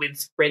because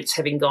with rents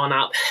having gone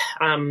up.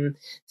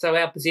 So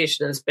our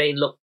position has been,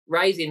 look,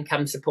 raise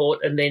income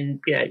support and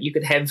then, you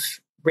could have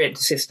rent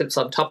assistance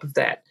on top of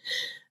that.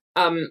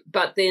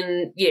 But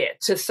then,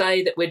 to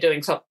say that we're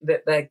doing something,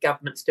 that the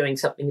government's doing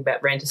something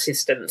about rent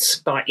assistance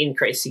by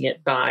increasing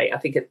it by, I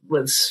think it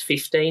was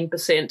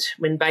 15%,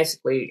 when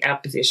basically our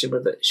position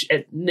was that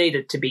it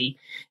needed to be,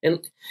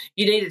 and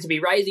you needed to be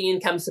raising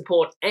income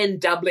support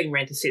and doubling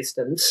rent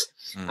assistance,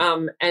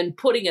 and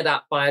putting it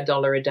up by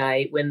 $1 a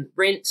day when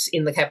rents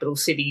in the capital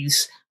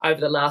cities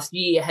over the last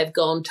year have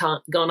gone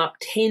up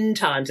 10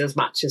 times as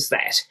much as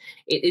that.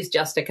 It is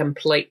just a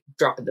complete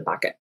drop in the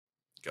bucket.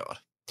 God.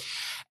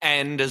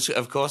 And, as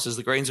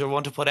the Greens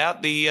want to put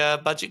out, the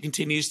budget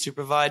continues to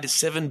provide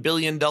 $7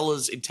 billion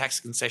in tax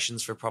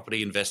concessions for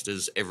property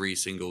investors every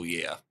single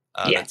year.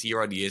 That's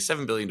year on year,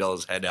 $7 billion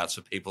handouts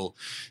for people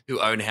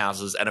who own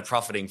houses and are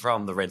profiting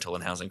from the rental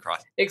and housing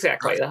crisis.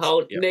 Exactly. The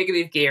whole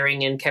negative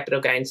gearing and capital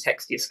gains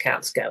tax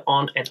discounts go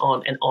on and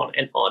on and on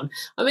and on.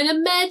 I mean,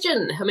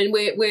 imagine. I mean,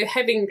 we're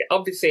having,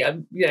 obviously,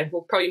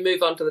 we'll probably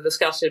move on to the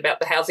discussion about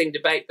the housing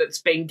debate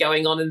that's been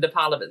going on in the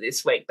Parliament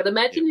this week. But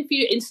imagine if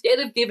you, instead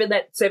of giving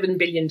that $7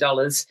 billion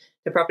to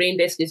property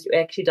investors, you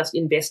actually just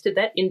invested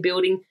that in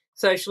building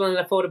social and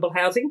affordable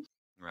housing.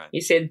 Right.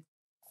 You said,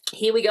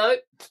 here we go.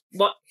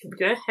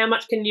 How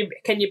much can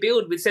you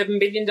build with $7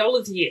 billion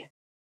a year?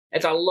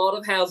 It's a lot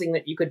of housing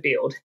that you could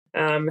build.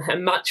 A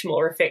much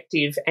more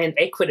effective and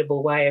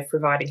equitable way of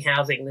providing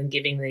housing than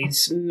giving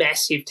these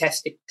massive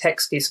tax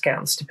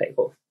discounts to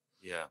people.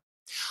 Yeah.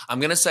 I'm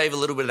going to save a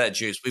little bit of that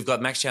juice. We've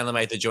got Max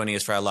Chandler-Mather joining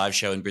us for our live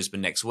show in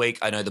Brisbane next week.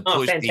 I know the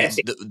push,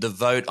 the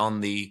vote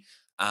on the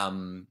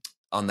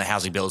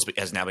housing bills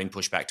has now been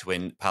pushed back to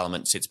when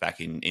Parliament sits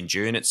back in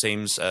June, it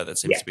seems. That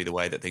seems to be the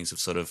way that things have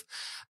sort of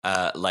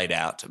laid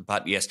out.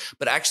 But yes,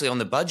 but actually on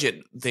the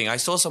budget thing, I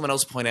saw someone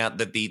else point out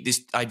that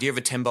this idea of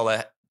a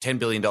 $10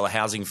 billion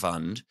housing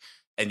fund,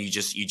 and you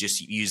just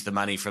use the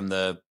money from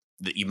that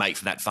you make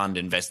from that fund,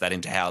 invest that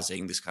into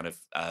housing, this kind of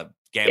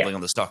gambling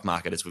on the stock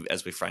market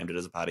as we framed it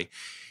as a party.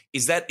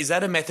 Is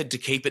that a method to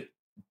keep it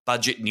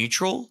budget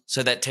neutral,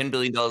 so that $10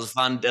 billion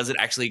fund doesn't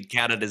actually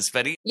count it as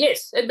spending?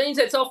 Yes, it means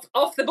it's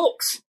off the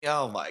books.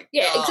 Oh my god!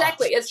 Yeah,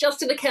 exactly. It's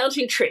just an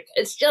accounting trick.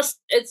 It's just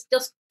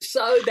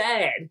so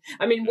bad.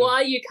 I mean,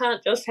 why you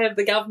can't just have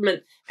the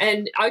government?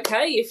 And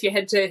okay, if you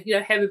had to,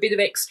 have a bit of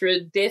extra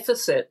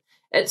deficit,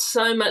 it's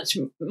so much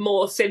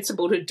more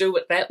sensible to do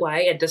it that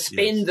way and to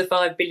spend the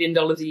 $5 billion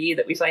a year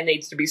that we say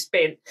needs to be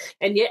spent,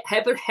 and yet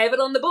have it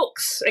on the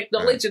books.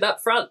 Acknowledge it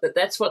up front that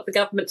that's what the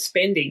government's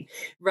spending,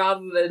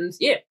 rather than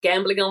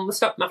gambling on the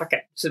stock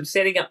market. So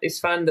setting up this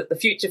fund that the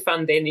future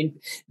fund then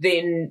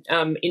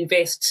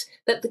invests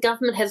that the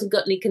government hasn't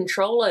got any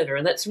control over,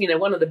 and that's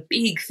one of the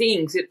big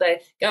things that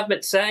the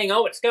government's saying.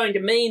 Oh, it's going to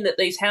mean that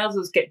these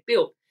houses get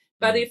built,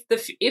 but if the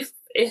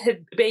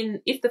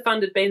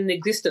fund had been in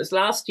existence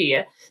last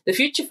year, the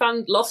future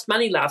fund lost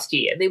money last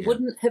year. There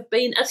wouldn't have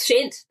been a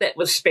cent that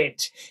was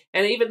spent.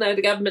 And even though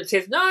the government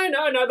says, no,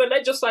 the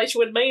legislation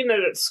would mean that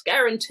it's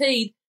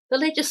guaranteed, the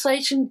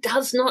legislation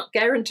does not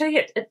guarantee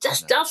it. It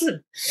just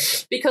doesn't,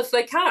 because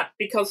they can't,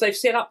 because they've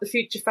set up the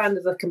future fund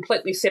as a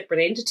completely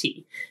separate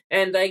entity.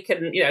 And they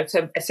can,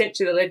 so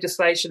essentially the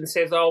legislation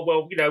says, oh,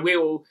 well, we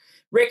will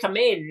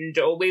recommend,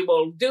 or we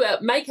will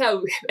make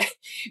our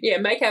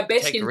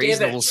best take endeavours.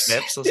 Reasonable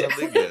steps or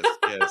something.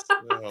 Yes.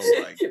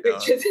 Oh my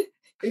god!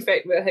 In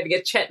fact, we were having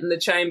a chat in the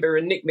chamber,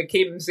 and Nick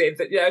McKim said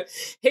that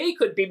he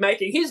could be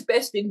making his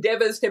best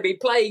endeavours to be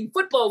playing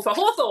football for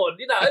Hawthorn.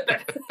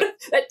 But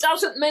that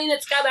doesn't mean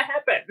it's going to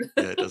happen.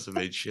 Yeah, it doesn't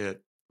mean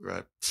shit.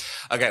 Right.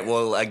 Okay.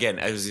 Well, again,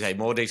 as you say,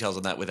 more details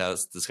on that with our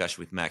discussion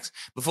with Max.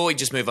 Before we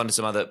just move on to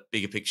some other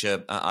bigger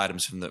picture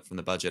items from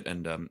the budget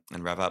and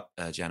wrap up,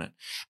 Janet.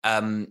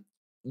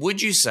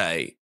 Would you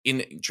say,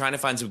 in trying to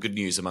find some good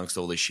news amongst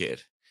all this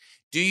shit,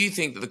 do you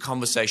think that the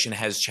conversation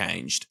has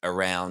changed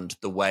around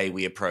the way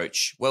we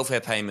approach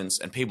welfare payments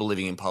and people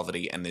living in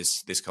poverty, and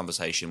this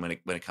conversation when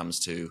it comes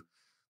to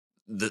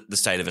the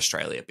state of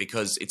Australia?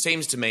 Because it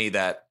seems to me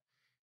that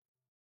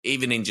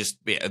even in just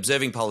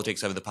observing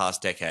politics over the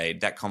past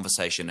decade, that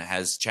conversation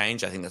has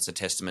changed. I think that's a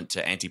testament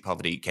to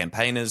anti-poverty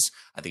campaigners.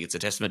 I think it's a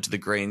testament to the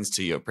Greens,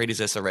 to your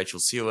predecessor, Rachel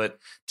Stewart,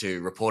 to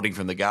reporting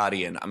from The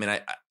Guardian. I mean,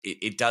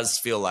 it does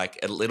feel like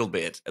a little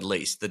bit, at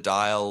least, the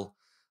Dial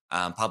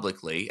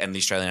publicly, and the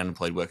Australian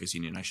Unemployed Workers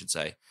Union, I should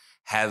say,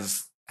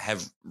 have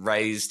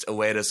raised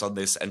awareness on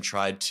this and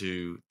tried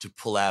to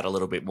pull out a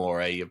little bit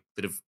more, a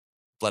bit of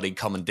bloody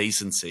common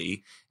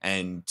decency,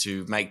 and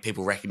to make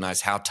people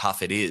recognise how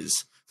tough it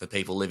is for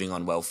people living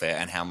on welfare,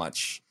 and how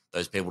much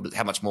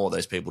more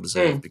those people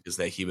deserve because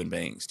they're human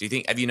beings.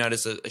 Have you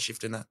noticed a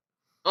shift in that?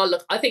 Oh,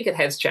 look, I think it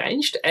has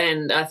changed,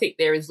 and I think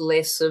there is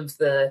less of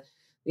the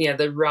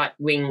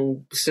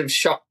right-wing sort of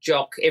shock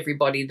jock,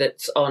 everybody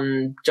that's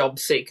on job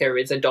seeker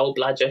is a dole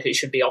bludger who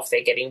should be off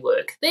there getting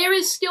work. There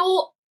is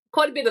still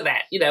quite a bit of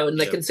that, and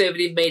the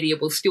conservative media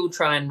will still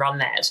try and run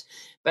that.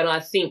 But I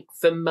think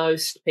for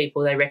most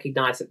people, they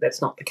recognise that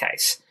that's not the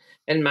case.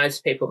 And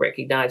most people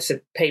recognise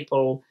that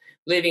people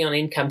living on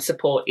income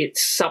support,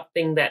 it's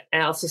something that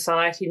our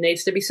society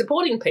needs to be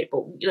supporting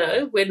people,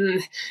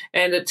 and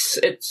it's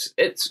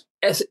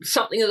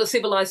something that a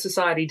civilised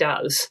society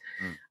does.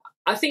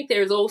 I think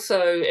there is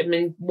also,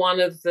 one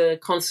of the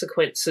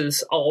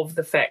consequences of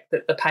the fact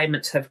that the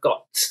payments have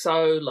got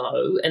so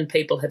low and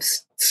people have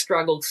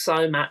struggled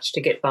so much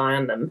to get by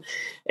on them.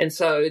 And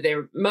so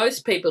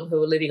most people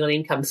who are living on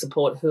income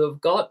support who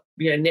have got,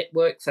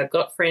 networks, they've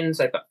got friends,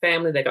 they've got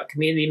family, they've got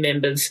community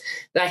members,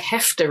 they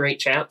have to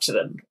reach out to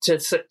them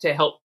to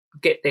help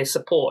get their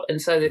support.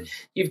 And so that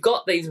you've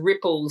got these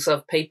ripples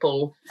of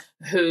people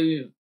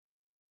who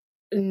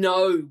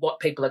know what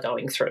people are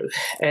going through,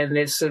 and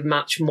there's a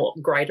much more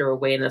greater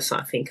awareness,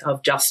 I think,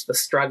 of just the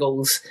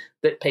struggles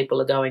that people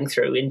are going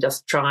through in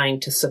just trying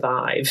to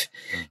survive.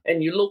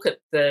 And you look at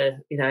the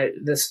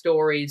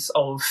stories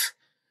of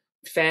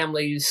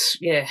families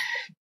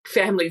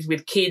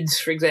with kids,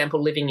 for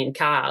example, living in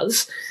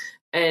cars,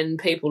 and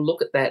people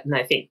look at that and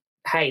they think,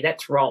 hey,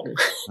 that's wrong.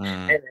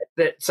 And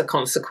that's a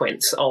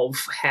consequence of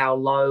how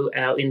low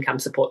our income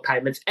support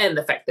payments, and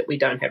the fact that we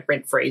don't have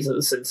rent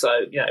freezes, and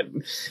so,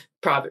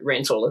 private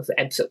rental has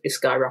absolutely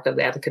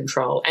skyrocketed out of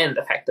control, and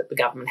the fact that the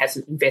government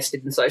hasn't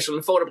invested in social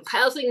and affordable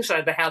housing,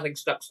 so the housing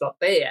stock's not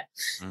there.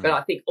 But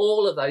I think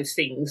all of those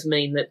things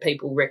mean that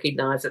people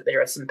recognise that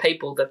there are some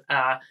people that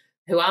are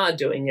who are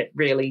doing it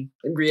really,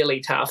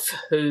 really tough,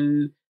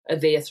 who are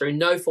there through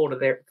no fault of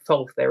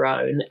their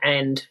own,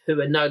 and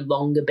who are no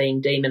longer being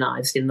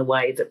demonised in the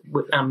way that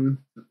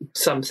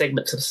some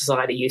segments of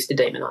society used to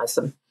demonise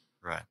them.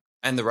 Right.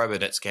 And the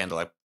Robodebt scandal,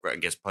 I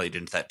guess, played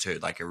into that too,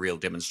 like a real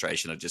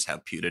demonstration of just how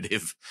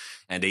punitive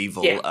and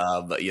evil,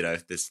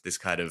 this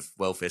kind of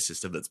welfare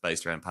system that's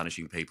based around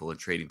punishing people and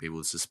treating people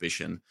with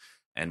suspicion,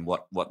 and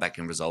what that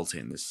can result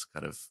in, this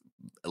kind of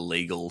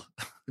illegal,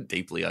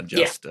 deeply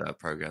unjust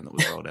program that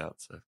was rolled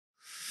out. So,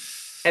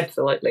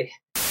 absolutely.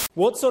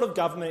 What sort of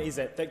government is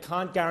it that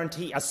can't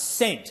guarantee a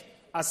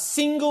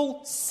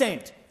single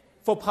cent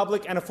for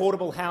public and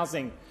affordable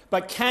housing,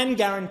 but can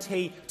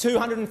guarantee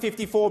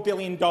 $254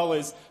 billion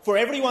for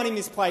everyone in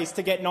this place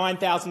to get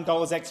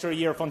 $9,000 extra a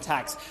year off on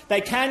tax? They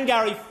can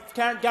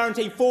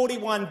guarantee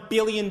 $41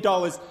 billion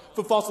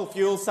for fossil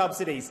fuel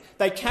subsidies.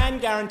 They can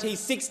guarantee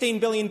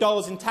 $16 billion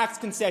in tax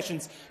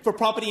concessions for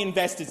property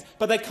investors,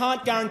 but they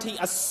can't guarantee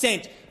a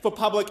cent for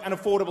public and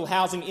affordable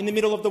housing in the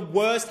middle of the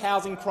worst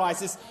housing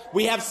crisis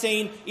we have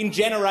seen in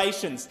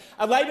generations.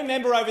 A Labor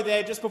member over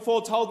there just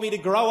before told me to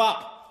grow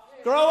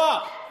up. Grow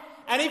up.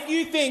 And if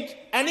you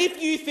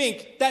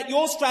think that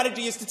your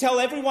strategy is to tell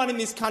everyone in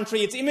this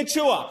country it's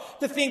immature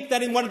to think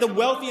that in one of the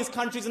wealthiest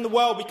countries in the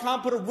world we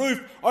can't put a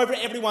roof over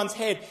everyone's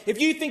head,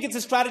 if you think it's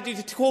a strategy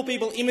to call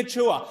people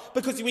immature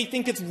because we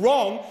think it's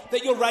wrong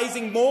that you're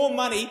raising more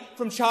money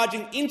from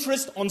charging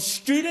interest on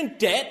student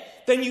debt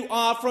than you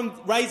are from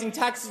raising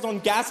taxes on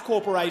gas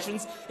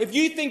corporations, if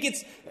you think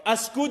it's a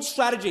good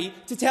strategy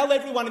to tell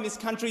everyone in this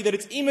country that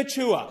it's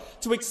immature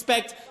to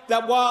expect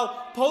that while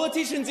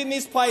politicians in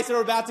this place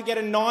are about to get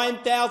a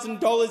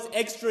 $9,000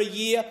 extra a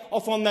year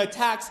off on their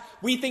tax,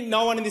 we think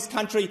no one in this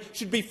country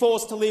should be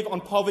forced to live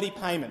on poverty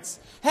payments.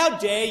 How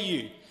dare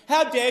you?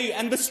 How dare you?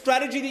 And the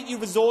strategy that you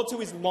resort to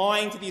is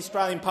lying to the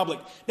Australian public.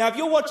 Now, if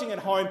you're watching at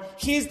home,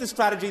 here's the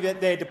strategy that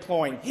they're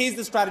deploying. Here's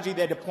the strategy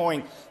they're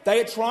deploying. They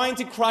are trying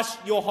to crush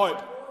your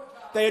hope.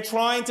 They are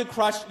trying to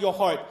crush your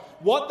hope.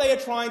 What they are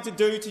trying to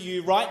do to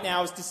you right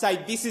now is to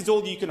say this is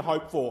all you can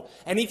hope for.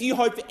 And if you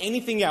hope for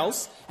anything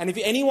else, and if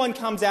anyone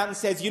comes out and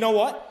says, you know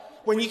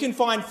what, when you can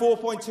find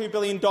 $4.2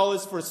 billion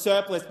for a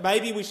surplus,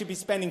 maybe we should be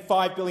spending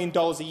 $5 billion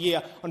a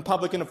year on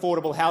public and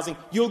affordable housing,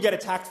 you'll get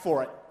attacked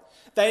for it.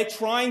 They are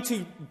trying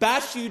to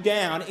bash you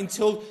down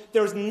until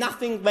there is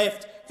nothing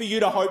left for you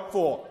to hope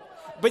for.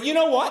 But you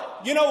know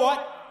what?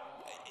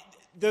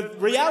 The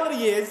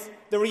reality is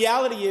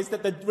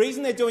that the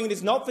reason they're doing it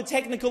is not for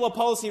technical or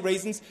policy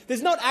reasons.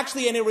 There's not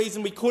actually any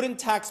reason we couldn't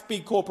tax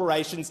big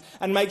corporations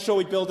and make sure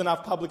we build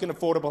enough public and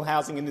affordable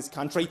housing in this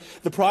country.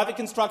 The private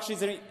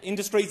construction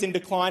industry is in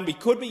decline. We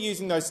could be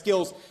using those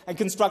skills and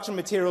construction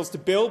materials to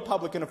build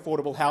public and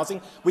affordable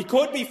housing. We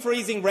could be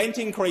freezing rent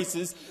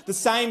increases, the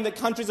same that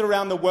countries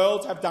around the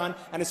world have done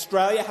and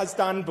Australia has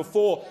done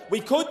before. We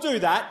could do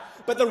that.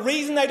 But the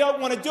reason they don't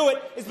want to do it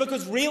is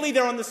because really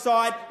they're on the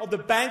side of the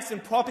banks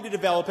and property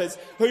developers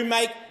who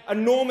make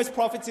enormous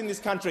profits in this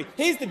country.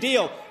 Here's the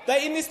deal.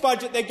 In this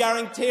budget, they're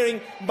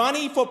guaranteeing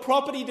money for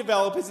property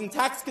developers and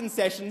tax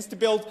concessions to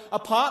build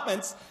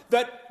apartments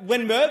that,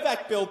 when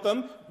Mirvac built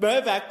them,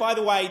 Mirvac, by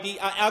the way, the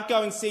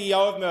outgoing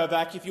CEO of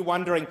Mirvac, if you're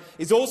wondering,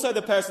 is also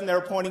the person they're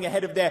appointing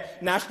ahead of their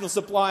National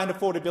Supply and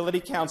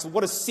Affordability Council.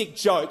 What a sick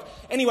joke.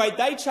 Anyway,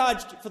 they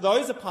charged for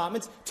those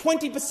apartments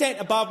 20%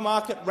 above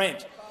market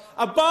rent.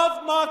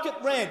 Above market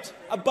rent.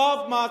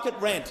 Above market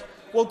rent.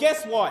 Well,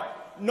 guess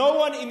what? No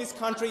one in this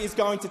country is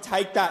going to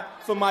take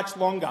that for much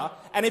longer.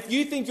 And if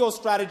you think your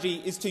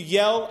strategy is to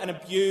yell and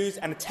abuse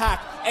and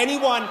attack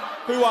anyone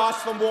who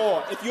asks for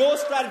more, if your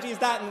strategy is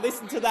that, and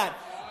listen to that,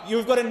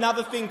 you've got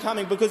another thing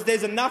coming, because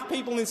there's enough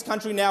people in this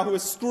country now who are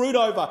screwed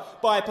over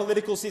by a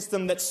political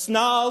system that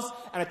snarls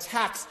and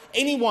attacks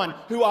anyone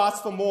who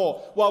asks for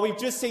more, while we've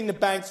just seen the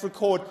banks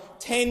record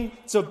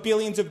tens of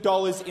billions of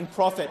dollars in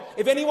profit.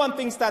 If anyone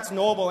thinks that's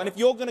normal, and if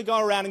you're going to go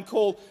around and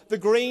call the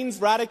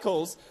Greens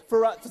radicals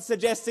for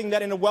suggesting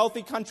that in a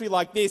wealthy country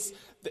like this,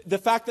 the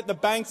fact that the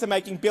banks are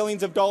making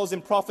billions of dollars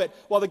in profit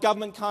while the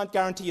government can't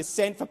guarantee a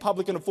cent for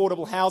public and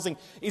affordable housing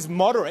is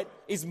moderate,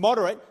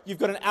 you've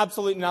got an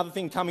absolute another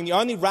thing coming. The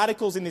only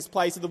radicals in this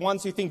place are the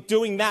ones who think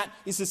doing that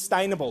is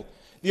sustainable.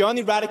 The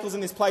only radicals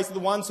in this place are the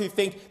ones who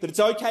think that it's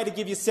okay to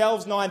give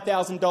yourselves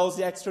 $9,000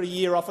 extra a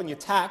year off on your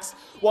tax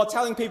while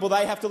telling people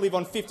they have to live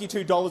on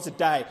 $52 a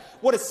day.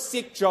 What a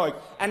sick joke.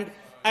 And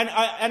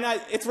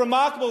it's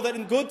remarkable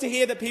and good to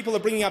hear that people are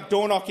bringing up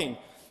door knocking,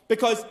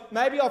 because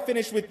maybe I'll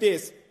finish with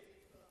this.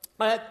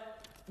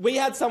 We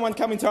had someone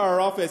come into our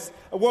office,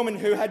 a woman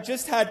who had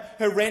just had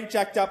her rent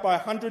jacked up by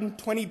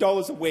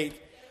 $120 a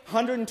week.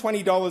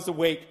 $120 a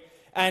week.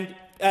 And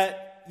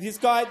this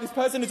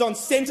person is on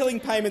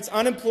Centrelink payments,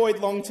 unemployed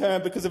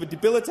long-term because of a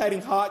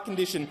debilitating heart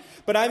condition,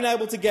 but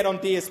unable to get on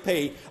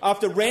DSP.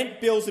 After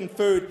rent, bills and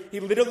food, he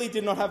literally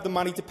did not have the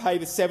money to pay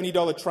the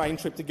 $70 train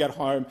trip to get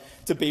home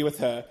to be with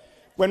her.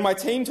 When my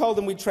team told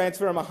him we'd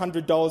transfer him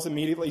 $100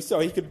 immediately so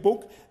he could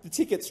book the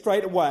ticket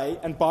straight away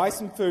and buy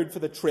some food for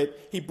the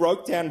trip, he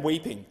broke down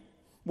weeping.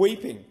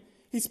 Weeping.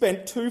 He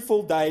spent 2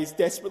 full days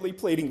desperately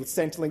pleading with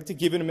Centrelink to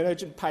give him an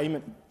urgent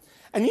payment.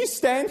 And you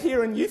stand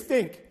here and you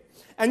think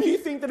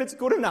that it's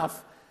good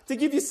enough to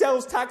give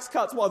yourselves tax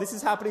cuts while this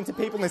is happening to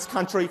people in this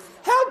country.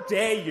 How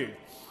dare you?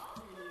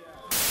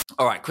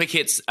 All right, quick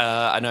hits.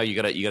 I know you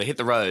got to hit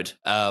the road,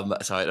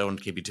 so I don't want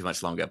to keep you too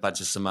much longer. But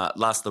just some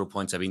last little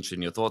points I'd be interested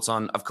in your thoughts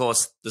on. Of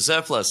course, the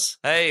surplus.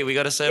 Hey, we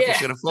got a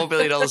surplus. Yeah. We got a $4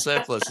 billion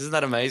surplus. Isn't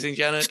that amazing,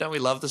 Janet? Don't we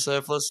love the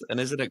surplus? And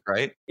isn't it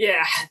great?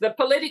 Yeah, the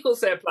political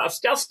surplus,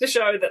 just to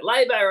show that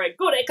Labor are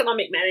good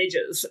economic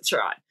managers. That's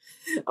right.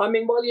 I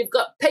mean, while you've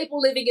got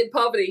people living in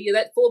poverty,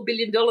 that $4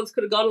 billion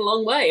could have gone a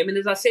long way. I mean,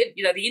 as I said,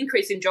 the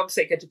increase in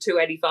JobSeeker to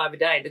 $285 a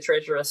day, the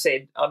Treasurer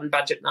said on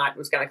budget night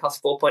was going to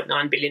cost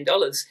 $4.9 billion.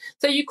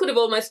 So you could have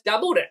almost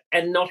doubled it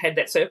and not had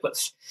that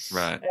surplus.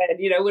 Right.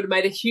 And, would have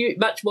made a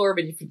much more of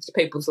a difference to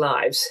people's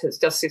lives. It's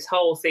just this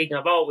whole thing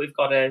of, we've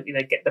got to,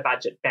 get the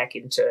budget back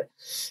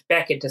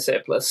into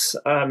surplus.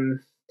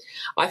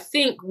 I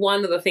think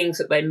one of the things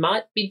that they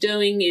might be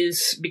doing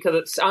is, because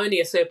it's only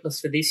a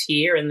surplus for this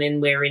year and then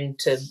we're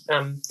into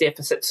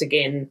deficits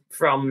again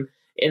from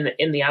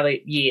in the other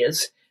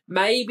years,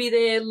 maybe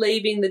they're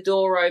leaving the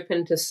door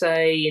open to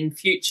say in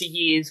future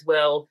years,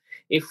 well,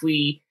 if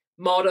we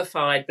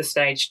modified the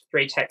stage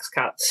 3 tax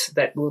cuts,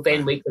 that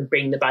we could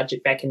bring the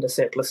budget back into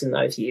surplus in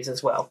those years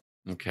as well.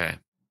 Okay.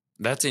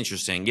 That's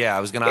interesting. Yeah, I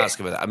was going to ask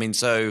about that. I mean,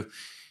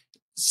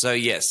 So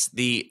yes,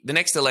 the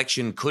next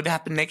election could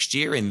happen next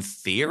year in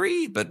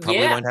theory, but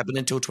probably won't happen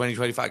until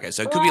 2025. Okay,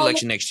 so it could be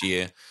election next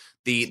year.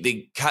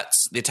 The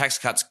tax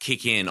cuts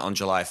kick in on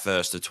July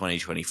 1st of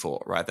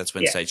 2024, right? That's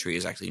when stage 3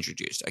 is actually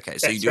introduced. Okay,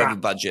 so you do have a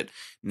budget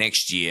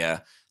next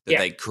year that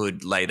they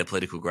could lay the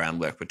political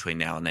groundwork between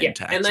now and then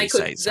to actually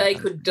say something. They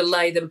could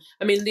delay them.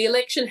 I mean, the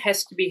election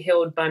has to be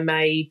held by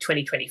May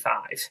 2025.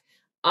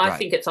 I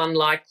think it's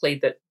unlikely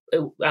that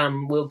it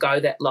will go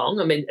that long.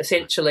 I mean,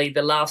 essentially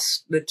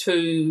the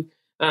two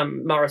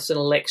Morrison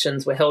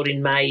elections were held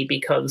in May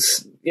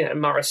because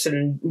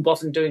Morrison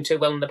wasn't doing too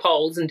well in the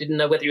polls and didn't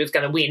know whether he was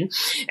going to win.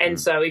 And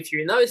so if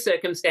you're in those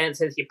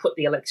circumstances, you put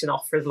the election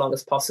off for as long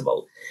as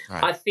possible.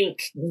 Right. I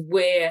think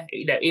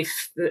if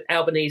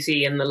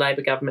Albanese and the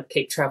Labor government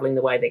keep travelling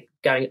the way they're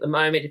going at the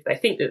moment, if they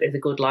think that there's a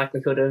good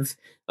likelihood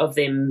of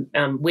them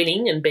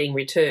winning and being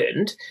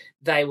returned,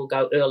 they will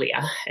go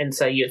earlier. And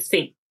so you'd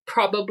think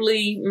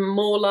probably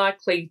more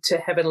likely to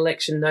have an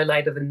election no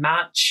later than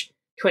March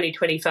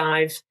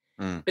 2025.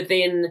 But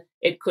then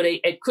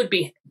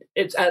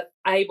it's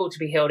able to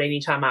be held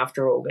any time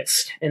after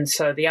August. And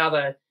so the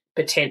other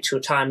potential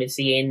time is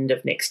the end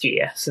of next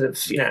year,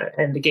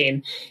 and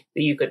again,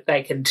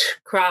 they could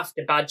craft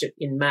a budget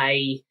in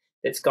May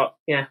that's got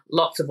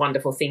lots of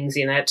wonderful things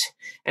in it,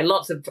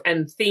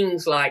 and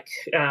things like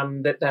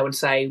that they would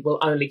say will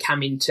only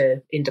come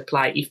into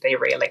play if they're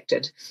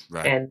re-elected,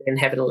 and then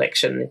have an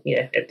election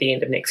at the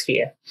end of next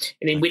year.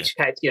 And in which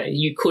case,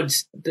 you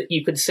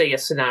could see a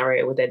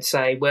scenario where they'd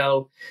say,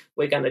 well,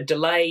 we're going to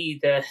delay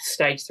the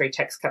stage 3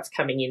 tax cuts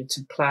coming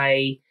into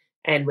play,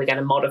 and we're going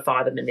to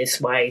modify them in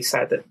this way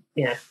so that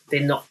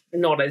they're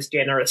not as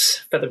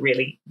generous for the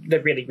really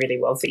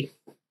wealthy.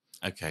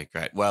 Okay,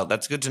 great. Well,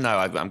 that's good to know.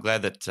 I'm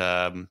glad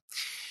that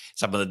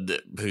someone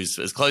who's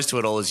as close to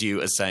it all as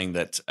you is saying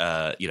that,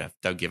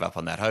 don't give up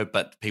on that hope,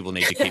 but people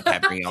need to keep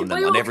hammering on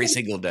them on every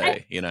single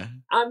day,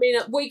 I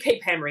mean, we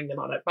keep hammering them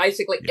on it.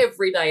 Basically,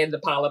 every day in the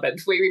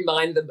Parliament, we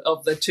remind them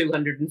of the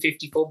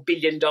 $254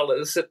 billion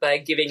that they're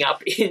giving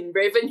up in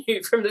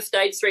revenue from the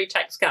stage 3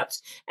 tax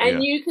cuts.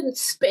 And you can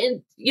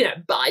spend,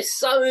 buy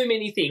so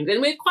many things.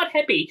 And we're quite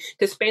happy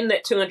to spend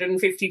that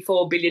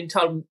 $254 billion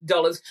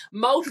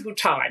multiple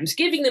times,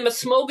 giving them a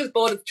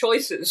smorgasbord of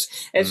choices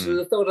as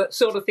to the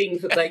sort of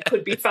things that they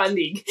could be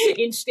funding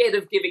instead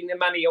of giving the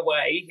money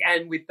away,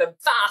 and with the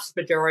vast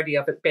majority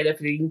of it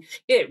benefiting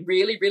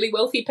really, really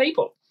wealthy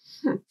people.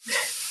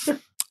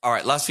 All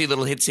right, last few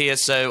little hits here.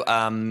 So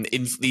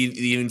in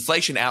the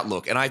inflation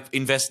outlook, and I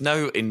invest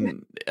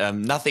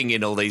nothing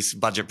in all these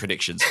budget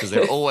predictions because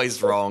they're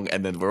always wrong,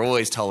 and then we're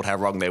always told how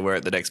wrong they were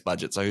at the next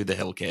budget, so who the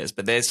hell cares?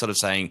 But they're sort of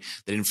saying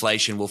that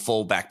inflation will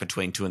fall back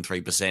between 2% and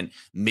 3%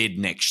 mid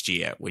next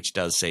year, which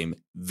does seem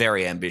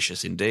very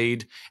ambitious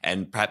indeed,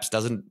 and perhaps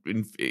doesn't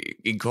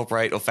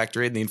incorporate or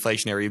factor in the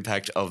inflationary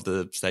impact of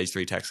the stage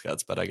 3 tax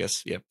cuts. But I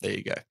guess, there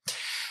you go.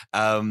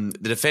 The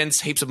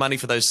defense, heaps of money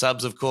for those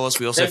subs, of course.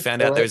 We also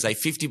found out there's a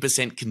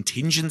 50%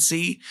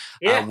 contingency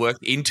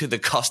worked into the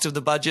cost of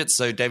the budget.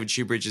 So David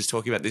Shoebridge is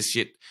talking about this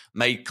shit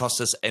may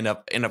end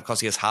up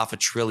costing us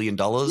 $500 billion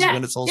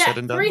when it's all said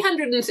and done.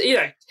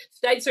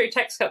 Stage 3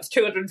 tax cuts,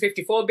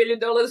 $254 billion.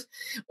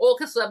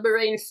 AUKUS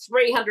submarines,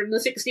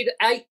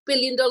 $368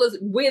 billion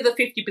with a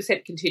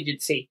 50%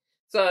 contingency.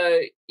 So,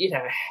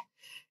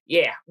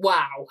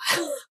 wow.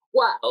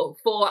 Wow,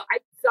 for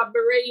 8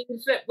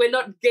 submarines that we're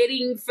not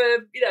getting for,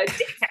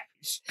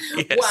 decades.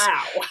 Yes.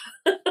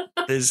 Wow.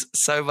 There's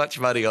so much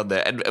money on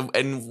there.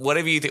 And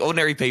whatever you think,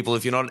 ordinary people,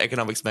 if you're not an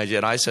economics major,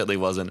 and I certainly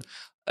wasn't,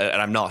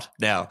 and I'm not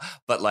now,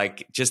 but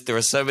like just there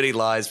are so many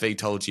lies being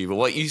told to you. But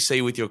what you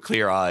see with your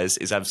clear eyes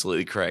is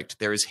absolutely correct.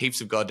 There is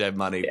heaps of goddamn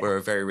money. We're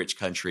a very rich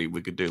country.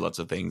 We could do lots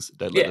of things.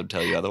 Don't let them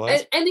tell you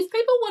otherwise. And if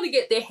people want to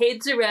get their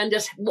heads around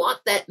just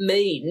what that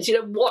means,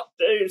 what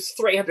does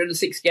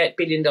 $368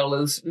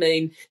 billion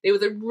mean? There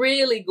was a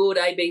really good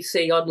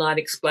ABC online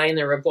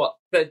explainer of what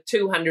the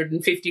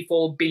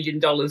 $254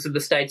 billion of the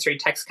stage 3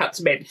 tax cuts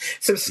meant.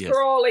 So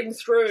scrolling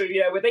through,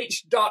 with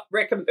each dot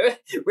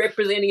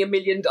representing $1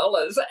 million,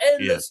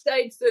 and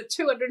the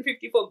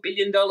 $254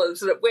 billion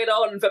that went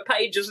on for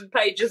pages and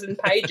pages and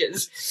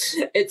pages.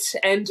 It's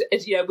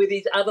with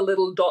these other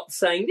little dots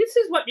saying this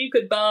is what you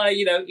could buy,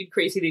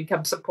 increasing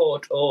income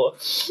support or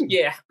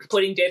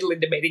putting dental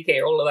into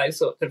Medicare, all of those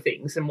sorts of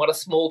things, and what a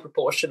small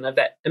proportion of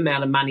that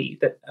amount of money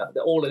that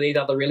all of these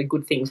other really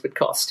good things would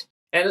cost.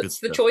 And it's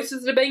the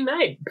choices that are being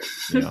made.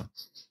 Yeah.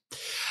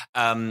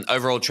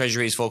 Overall,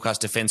 Treasury is forecast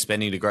defence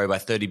spending to grow by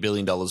 $30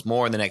 billion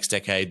more in the next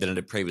decade than it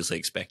had previously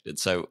expected.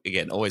 So,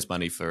 again, always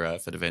money for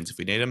defence if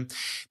we need them.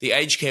 The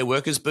aged care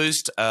workers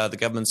boost, the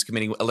government's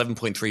committing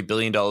 $11.3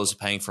 billion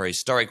paying for a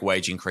historic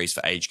wage increase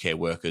for aged care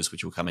workers,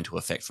 which will come into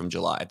effect from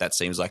July. That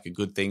seems like a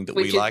good thing that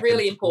we like. Which is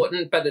really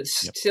important, but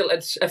it's still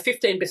it's a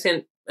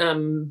 15%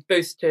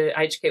 boost to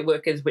aged care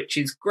workers, which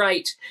is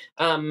great.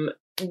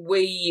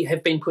 We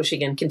have been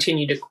pushing and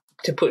continue to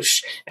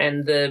push,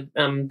 and the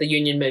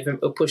union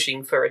movement were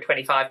pushing for a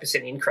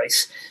 25%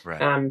 increase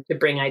to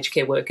bring aged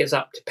care workers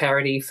up to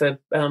parity for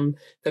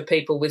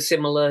people with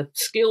similar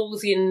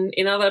skills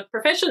in other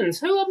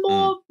professions who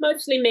are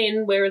mostly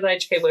men, whereas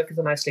aged care workers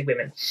are mostly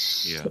women.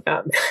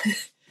 Yeah.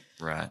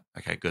 Right.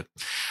 Okay, good.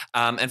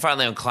 And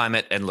finally on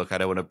climate, and look, I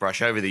don't want to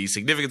brush over the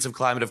significance of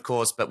climate, of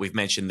course, but we've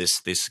mentioned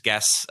this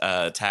gas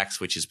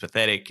tax, which is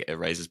pathetic. It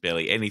raises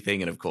barely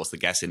anything. And of course, the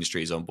gas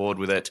industry is on board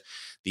with it.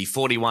 The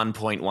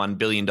 $41.1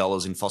 billion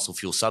in fossil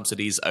fuel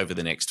subsidies over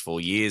the next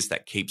 4 years,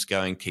 that keeps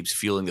going, keeps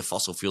fueling the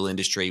fossil fuel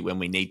industry when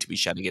we need to be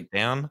shutting it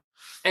down.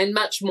 And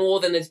much more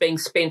than is being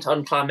spent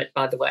on climate,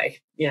 by the way.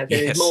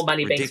 There's more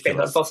money being spent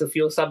on fossil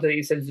fuel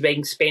subsidies than is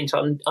being spent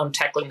on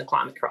tackling the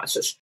climate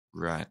crisis.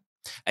 Right.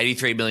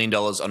 $83 million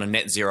on a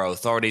net zero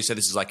authority. So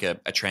this is like a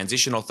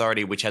transition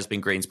authority, which has been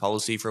Greens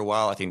policy for a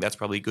while. I think that's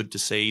probably good to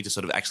see, to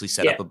sort of actually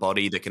set up a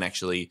body that can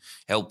actually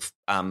help,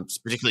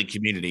 particularly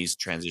communities,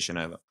 transition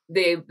over.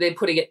 They're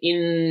putting it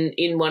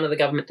in one of the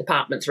government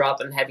departments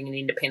rather than having an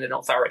independent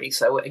authority.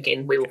 So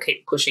again, we will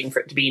keep pushing for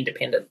it to be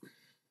independent.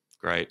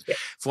 Great. Yeah.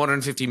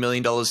 $450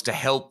 million to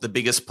help the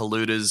biggest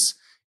polluters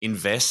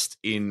invest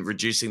in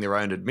reducing their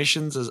own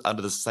emissions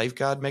under the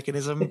safeguard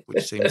mechanism,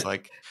 which seems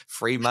like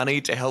free money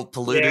to help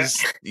polluters,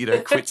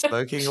 quit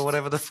smoking or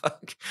whatever the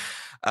fuck.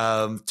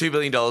 $2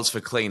 billion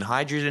for clean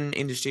hydrogen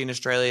industry in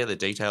Australia. The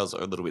details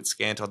are a little bit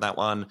scant on that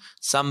one.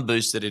 Some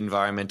boosted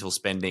environmental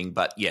spending,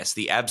 but yes,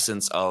 the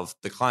absence of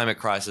the climate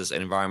crisis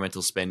and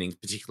environmental spending,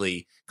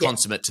 particularly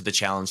consummate to the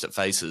challenge that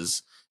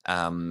faces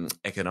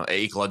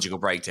ecological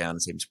breakdown,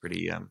 seems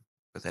pretty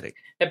pathetic.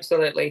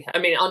 Absolutely. I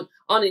mean,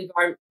 on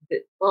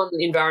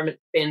environment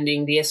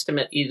spending, the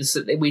estimate is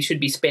that we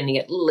should be spending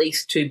at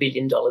least $2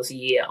 billion a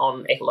year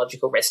on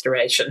ecological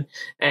restoration,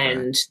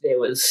 and there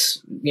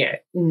was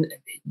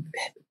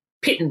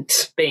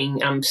pittance being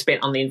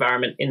spent on the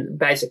environment in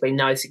basically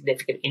no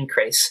significant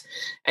increase.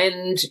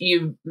 And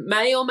you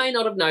may or may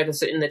not have noticed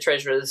that in the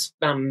Treasurer's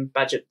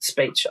budget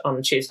speech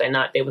on Tuesday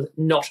night, there was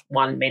not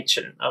one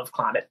mention of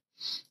climate.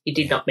 He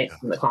did not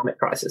mention the climate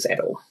crisis at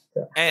all.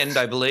 So. And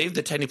I believe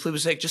that Tony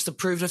Plibersek just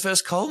approved her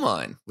first coal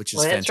mine, which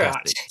is fantastic. That's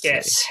right.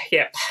 Yes.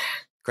 Yep.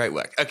 Great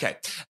work. Okay.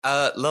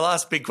 The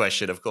last big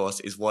question, of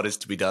course, is what is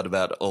to be done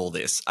about all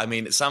this? I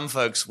mean, some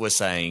folks were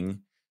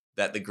saying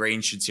that the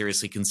Greens should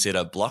seriously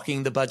consider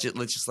blocking the budget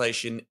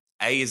legislation.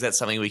 Is that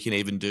something we can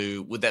even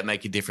do? Would that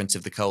make a difference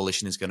if the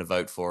coalition is going to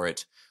vote for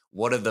it?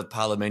 What are the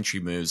parliamentary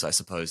moves, I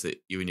suppose, that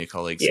you and your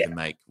colleagues can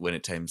make when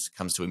it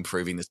comes to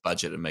improving this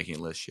budget and making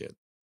it less shit?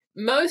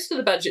 Most of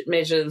the budget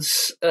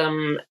measures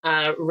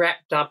are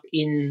wrapped up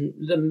in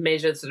the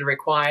measures that are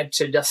required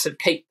to just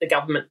keep the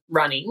government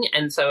running,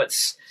 and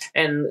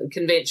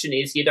convention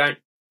is you don't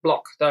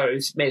block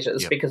those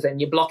measures because then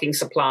you're blocking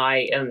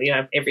supply and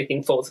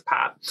everything falls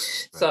apart.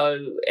 Right.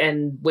 So,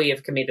 and we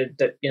have committed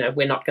that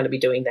we're not going to be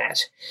doing that.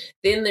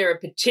 Then there are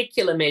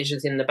particular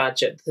measures in the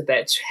budget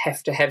that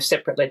have to have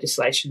separate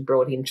legislation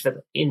brought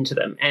into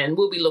them, and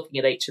we'll be looking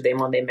at each of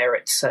them on their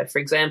merits. So, for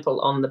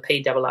example, on the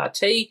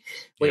PRRT,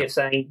 we are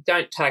saying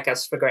don't take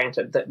us for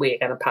granted that we're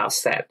going to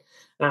pass that.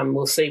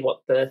 We'll see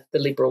what the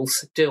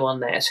Liberals do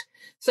on that.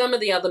 Some of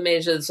the other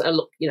measures are,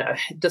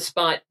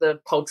 despite the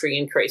paltry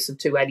increase of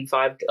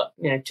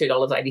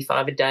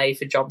 $2.85 a day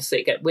for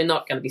JobSeeker, we're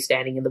not going to be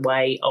standing in the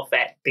way of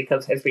that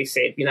because, as we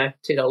said,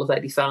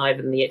 $2.85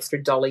 and the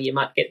extra dollar you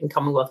might get in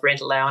Commonwealth rent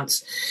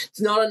allowance,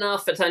 it's not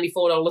enough. It's only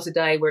 $4 a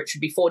day where it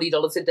should be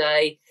 $40 a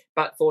day.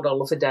 But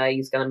 $4 a day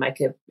is going to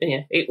make it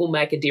will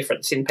make a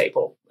difference in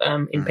people's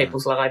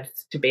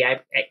lives to be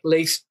able, at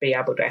least be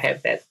able to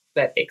have that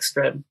that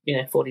extra,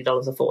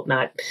 $40 a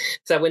fortnight.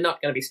 So we're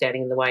not going to be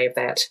standing in the way of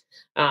that.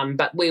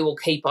 But we will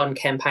keep on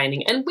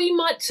campaigning, and we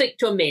might seek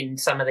to amend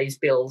some of these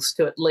bills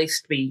to at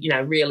least be,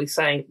 really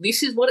saying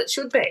this is what it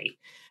should be,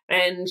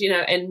 and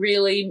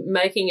really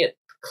making it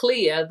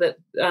clear that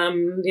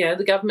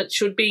the government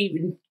should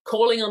be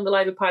calling on the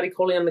Labor Party,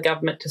 calling on the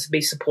government to be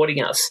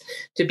supporting us,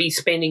 to be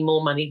spending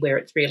more money where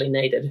it's really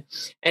needed,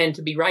 and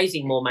to be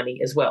raising more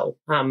money as well,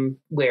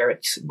 where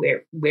it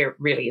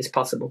really is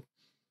possible.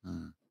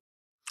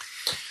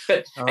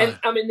 But and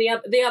I mean,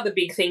 the other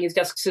big thing is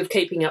just sort of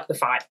keeping up the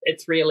fight.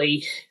 It's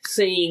really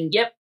seeing,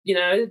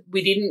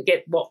 we didn't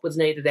get what was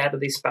needed out of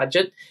this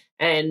budget,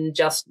 and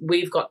just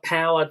we've got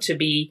power to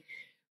be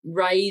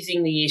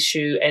raising the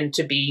issue and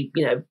to be,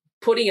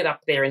 putting it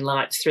up there in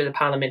lights through the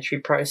parliamentary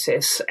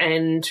process,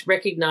 and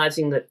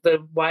recognising that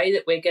the way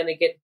that we're going to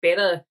get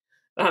better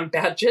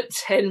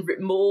budgets and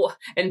more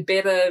and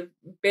better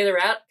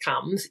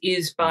outcomes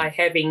is by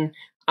having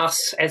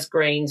us as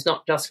Greens,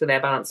 not just with our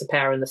balance of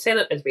power in the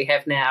Senate as we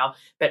have now,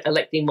 but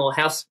electing more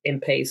House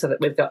MPs so that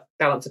we've got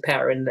balance of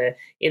power in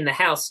the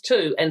House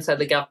too. And so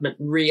the government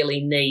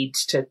really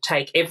needs to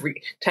take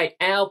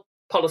our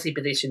policy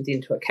positions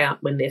into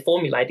account when they're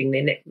formulating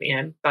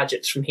their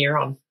budgets from here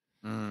on.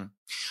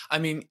 I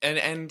mean,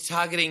 and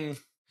targeting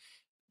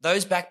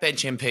those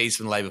backbench MPs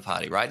from the Labor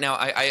Party, right? Now,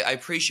 I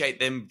appreciate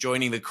them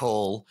joining the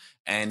call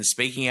and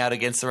speaking out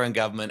against their own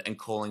government and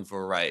calling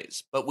for a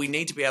raise. But we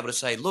need to be able to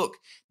say, look,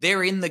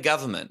 they're in the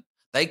government.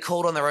 They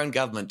called on their own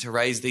government to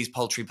raise these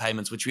paltry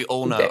payments, which we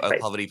all know are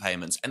poverty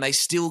payments, and they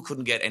still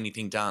couldn't get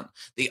anything done.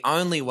 The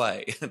only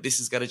way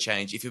this is going to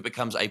change if it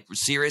becomes a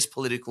serious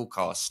political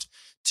cost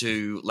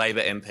to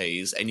Labor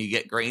MPs and you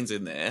get Greens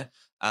in there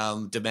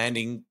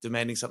demanding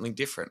something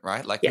different,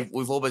 right? Like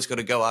we've always got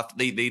to go after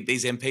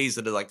these MPs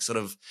that are like sort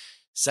of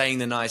saying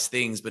the nice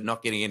things but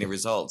not getting any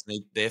results.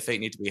 Their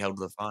feet need to be held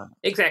to the fire.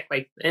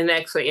 Exactly.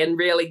 And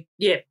really,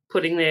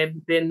 putting their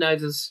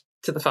noses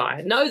to the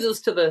fire.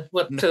 Noses to the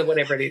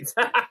whatever it is.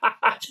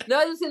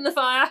 Noses in the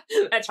fire.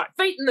 That's right.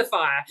 Feet in the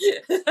fire.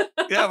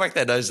 I'll make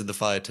that nose in the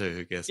fire too,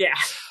 who cares? Yeah.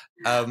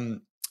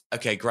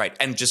 Okay, great.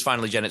 And just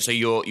finally, Janet, so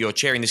you're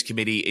chairing this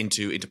committee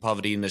into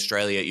poverty in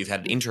Australia. You've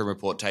had an interim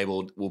report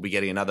tabled. We'll be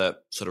getting another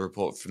sort of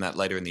report from that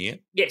later in the year.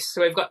 Yes,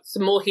 so we've got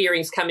some more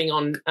hearings coming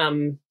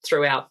on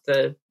throughout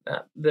the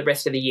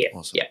rest of the year.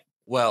 Awesome. Yeah.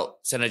 Well,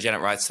 Senator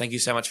Janet Reitz, thank you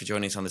so much for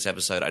joining us on this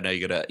episode. I know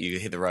you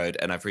hit the road,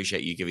 and I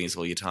appreciate you giving us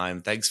all your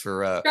time. Thanks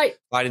for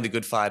fighting the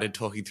good fight and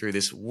talking through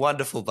this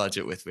wonderful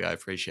budget with me. I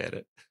appreciate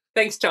it.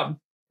 Thanks, Tom.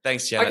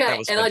 Thanks, Janet.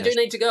 Okay, and I do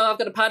need to go. I've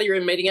got a party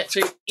room meeting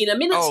actually in a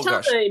minute's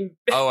time.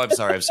 Oh, I'm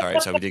sorry.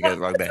 So we did go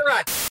wrong there. That's all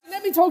right.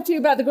 Let me talk to you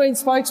about the Green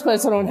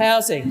spokesperson on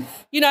housing.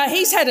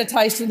 He's had a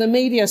taste of the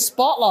media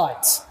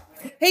spotlight.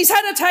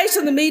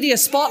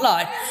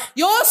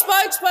 Your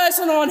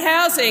spokesperson on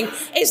housing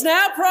is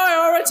now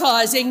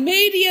prioritising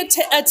media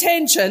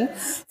attention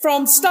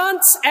from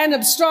stunts and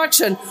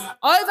obstruction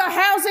over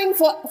housing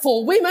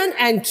for women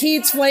and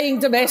kids fleeing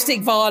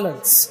domestic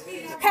violence.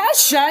 How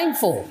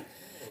shameful.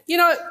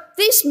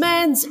 This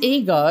man's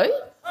ego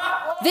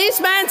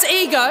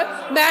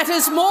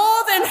matters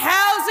more than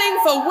housing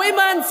for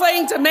women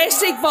fleeing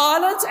domestic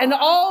violence and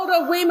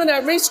older women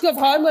at risk of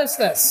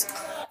homelessness.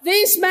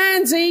 This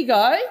man's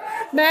ego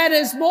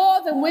matters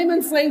more than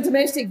women fleeing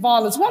domestic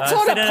violence. What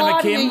sort of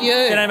party are you?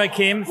 Senator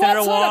Kim,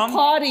 Senator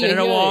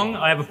Wong,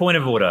 I have a point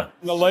of order.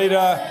 The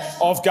Leader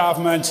of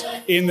Government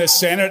in the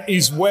Senate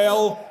is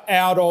well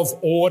out of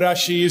order.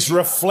 She is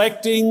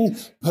reflecting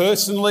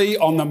personally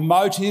on the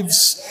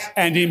motives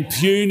and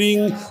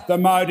impugning the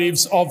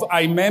motives of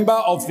a member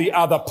of the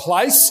other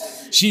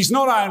place. She's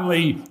not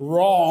only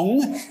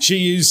wrong,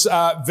 she is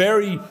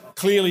very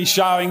clearly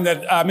showing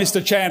that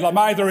Mr Chandler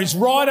Mather is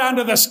right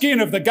under the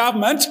skin of the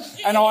government,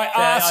 and I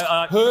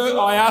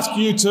ask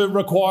you to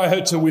require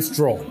her to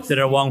withdraw.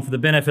 Senator Wong, for the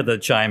benefit of the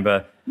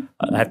chamber,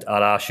 I'd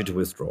ask you to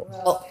withdraw.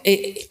 Well,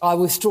 I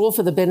withdraw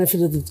for the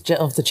benefit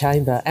of the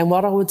chamber, and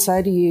what I would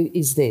say to you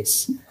is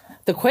this.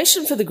 The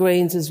question for the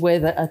Greens is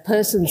whether a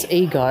person's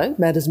ego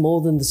matters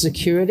more than the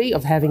security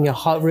of having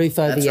a roof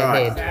over your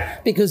head,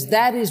 because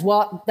that is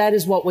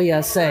what we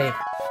are seeing.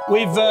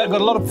 We've got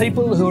a lot of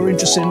people who are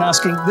interested in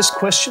asking this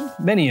question,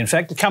 many in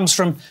fact. It comes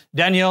from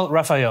Danielle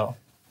Raphael.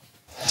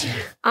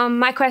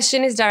 My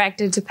question is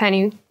directed to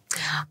Penny.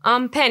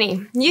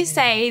 Penny, you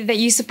say that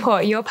you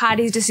support your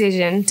party's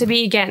decision to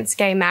be against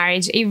gay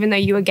marriage even though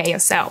you are gay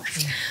yourself.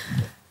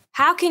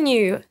 How can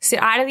you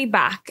sit idly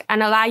back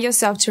and allow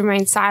yourself to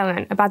remain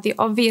silent about the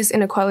obvious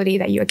inequality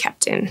that you are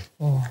kept in?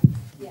 Oh.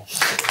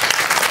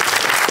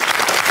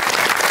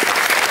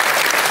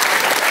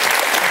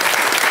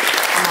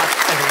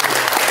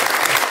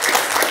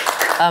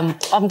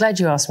 I'm glad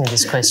you asked me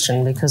this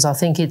question, because I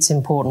think it's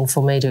important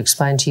for me to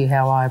explain to you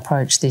how I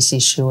approach this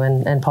issue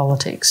and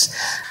politics.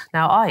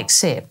 Now, I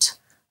accept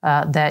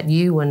that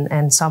you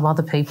and some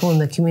other people in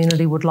the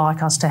community would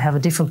like us to have a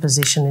different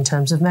position in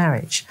terms of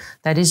marriage.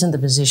 That isn't the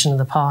position of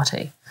the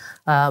party.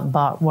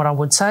 But what I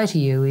would say to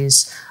you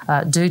is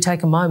do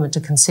take a moment to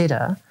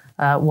consider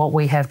what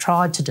we have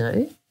tried to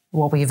do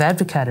what we've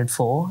advocated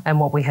for and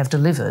what we have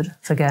delivered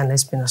for gay and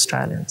lesbian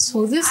Australians.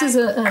 Well, this is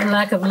a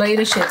lack of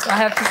leadership, I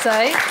have to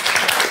say.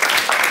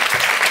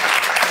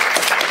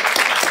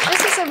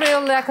 This is a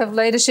real lack of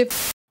leadership.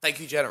 Thank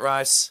you, Janet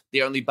Rice.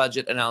 The only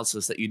budget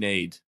analysis that you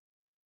need.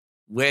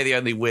 We're the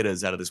only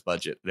winners out of this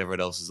budget, and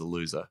everyone else is a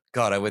loser.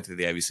 God, I went through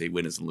the ABC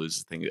winners and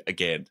losers thing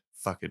again.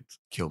 Fucking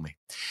kill me.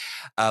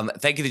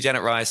 Thank you to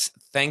Janet Rice.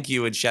 Thank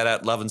you and shout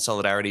out love and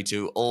solidarity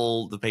to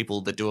all the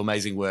people that do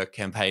amazing work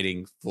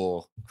campaigning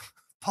for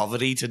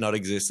poverty to not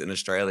exist in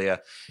Australia.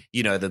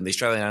 You know them, the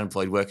Australian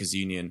Unemployed Workers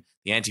Union,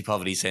 the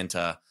Anti-Poverty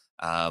Centre,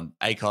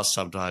 ACOS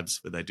sometimes,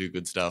 where they do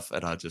good stuff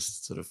and are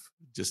just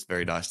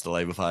very nice to the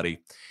Labor Party.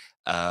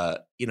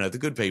 The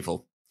good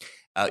people.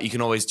 You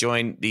can always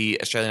join the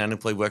Australian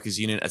Unemployed Workers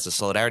Union as a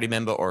solidarity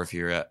member, or if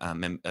you're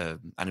an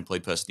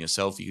unemployed person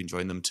yourself, you can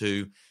join them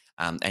too.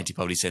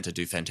 Anti-Poverty Centre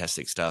do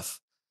fantastic stuff.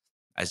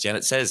 As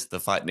Janet says,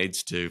 the fight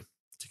needs to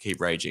keep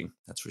raging,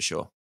 that's for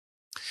sure.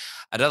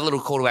 Another little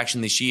call to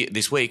action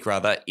this week,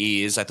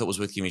 is, I thought was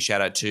worth giving a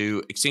shout out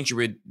to,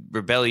 Extinction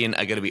Rebellion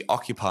are going to be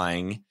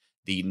occupying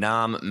the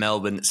Naarm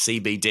Melbourne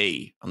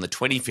CBD on the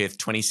 25th,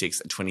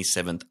 26th and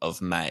 27th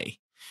of May.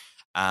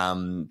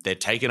 They're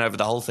taking over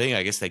the whole thing.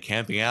 I guess they're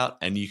camping out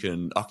and you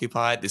can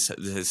occupy it. This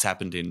has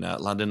happened in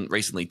London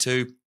recently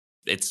too.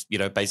 It's,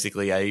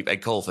 basically a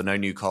call for no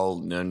new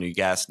coal, no new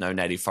gas, no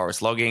native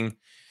forest logging.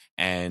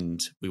 And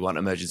we want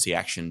emergency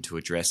action to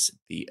address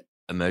the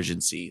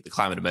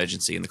climate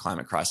emergency and the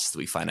climate crisis that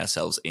we find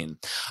ourselves in.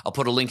 I'll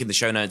put a link in the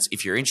show notes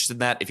if you're interested in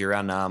that, if you're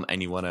around Naarm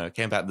and you want to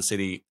camp out in the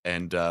city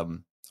and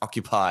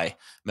occupy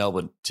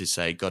Melbourne to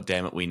say, God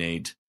damn it, we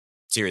need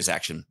serious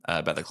action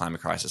about the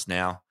climate crisis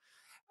now.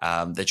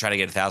 They're trying to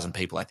get 1,000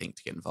 people, I think,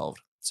 to get involved.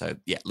 So,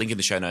 yeah, link in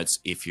the show notes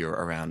if you're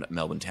around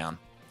Melbourne town.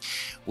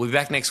 We'll be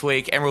back next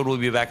week. Emerald will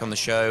be back on the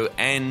show.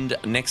 And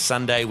next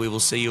Sunday, we will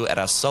see you at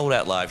our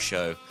sold-out live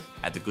show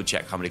at the Good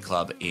Chat Comedy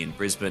Club in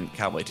Brisbane.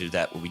 Can't wait to do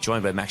that. We'll be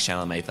joined by Max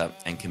Chandler-Mather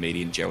and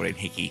comedian Geraldine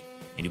Hickey.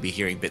 And you'll be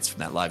hearing bits from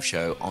that live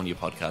show on your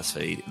podcast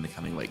feed in the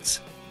coming weeks.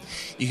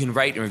 You can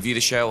rate and review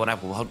the show on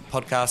Apple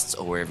Podcasts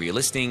or wherever you're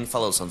listening.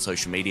 Follow us on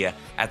social media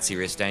at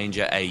Serious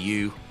Danger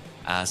AU.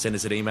 Send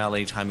us an email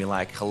anytime you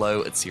like.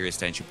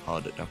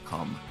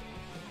 hello@seriousdangerpod.com.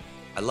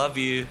 I love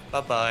you.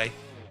 Bye-bye.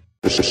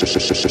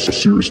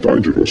 Serious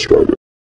Danger Australia.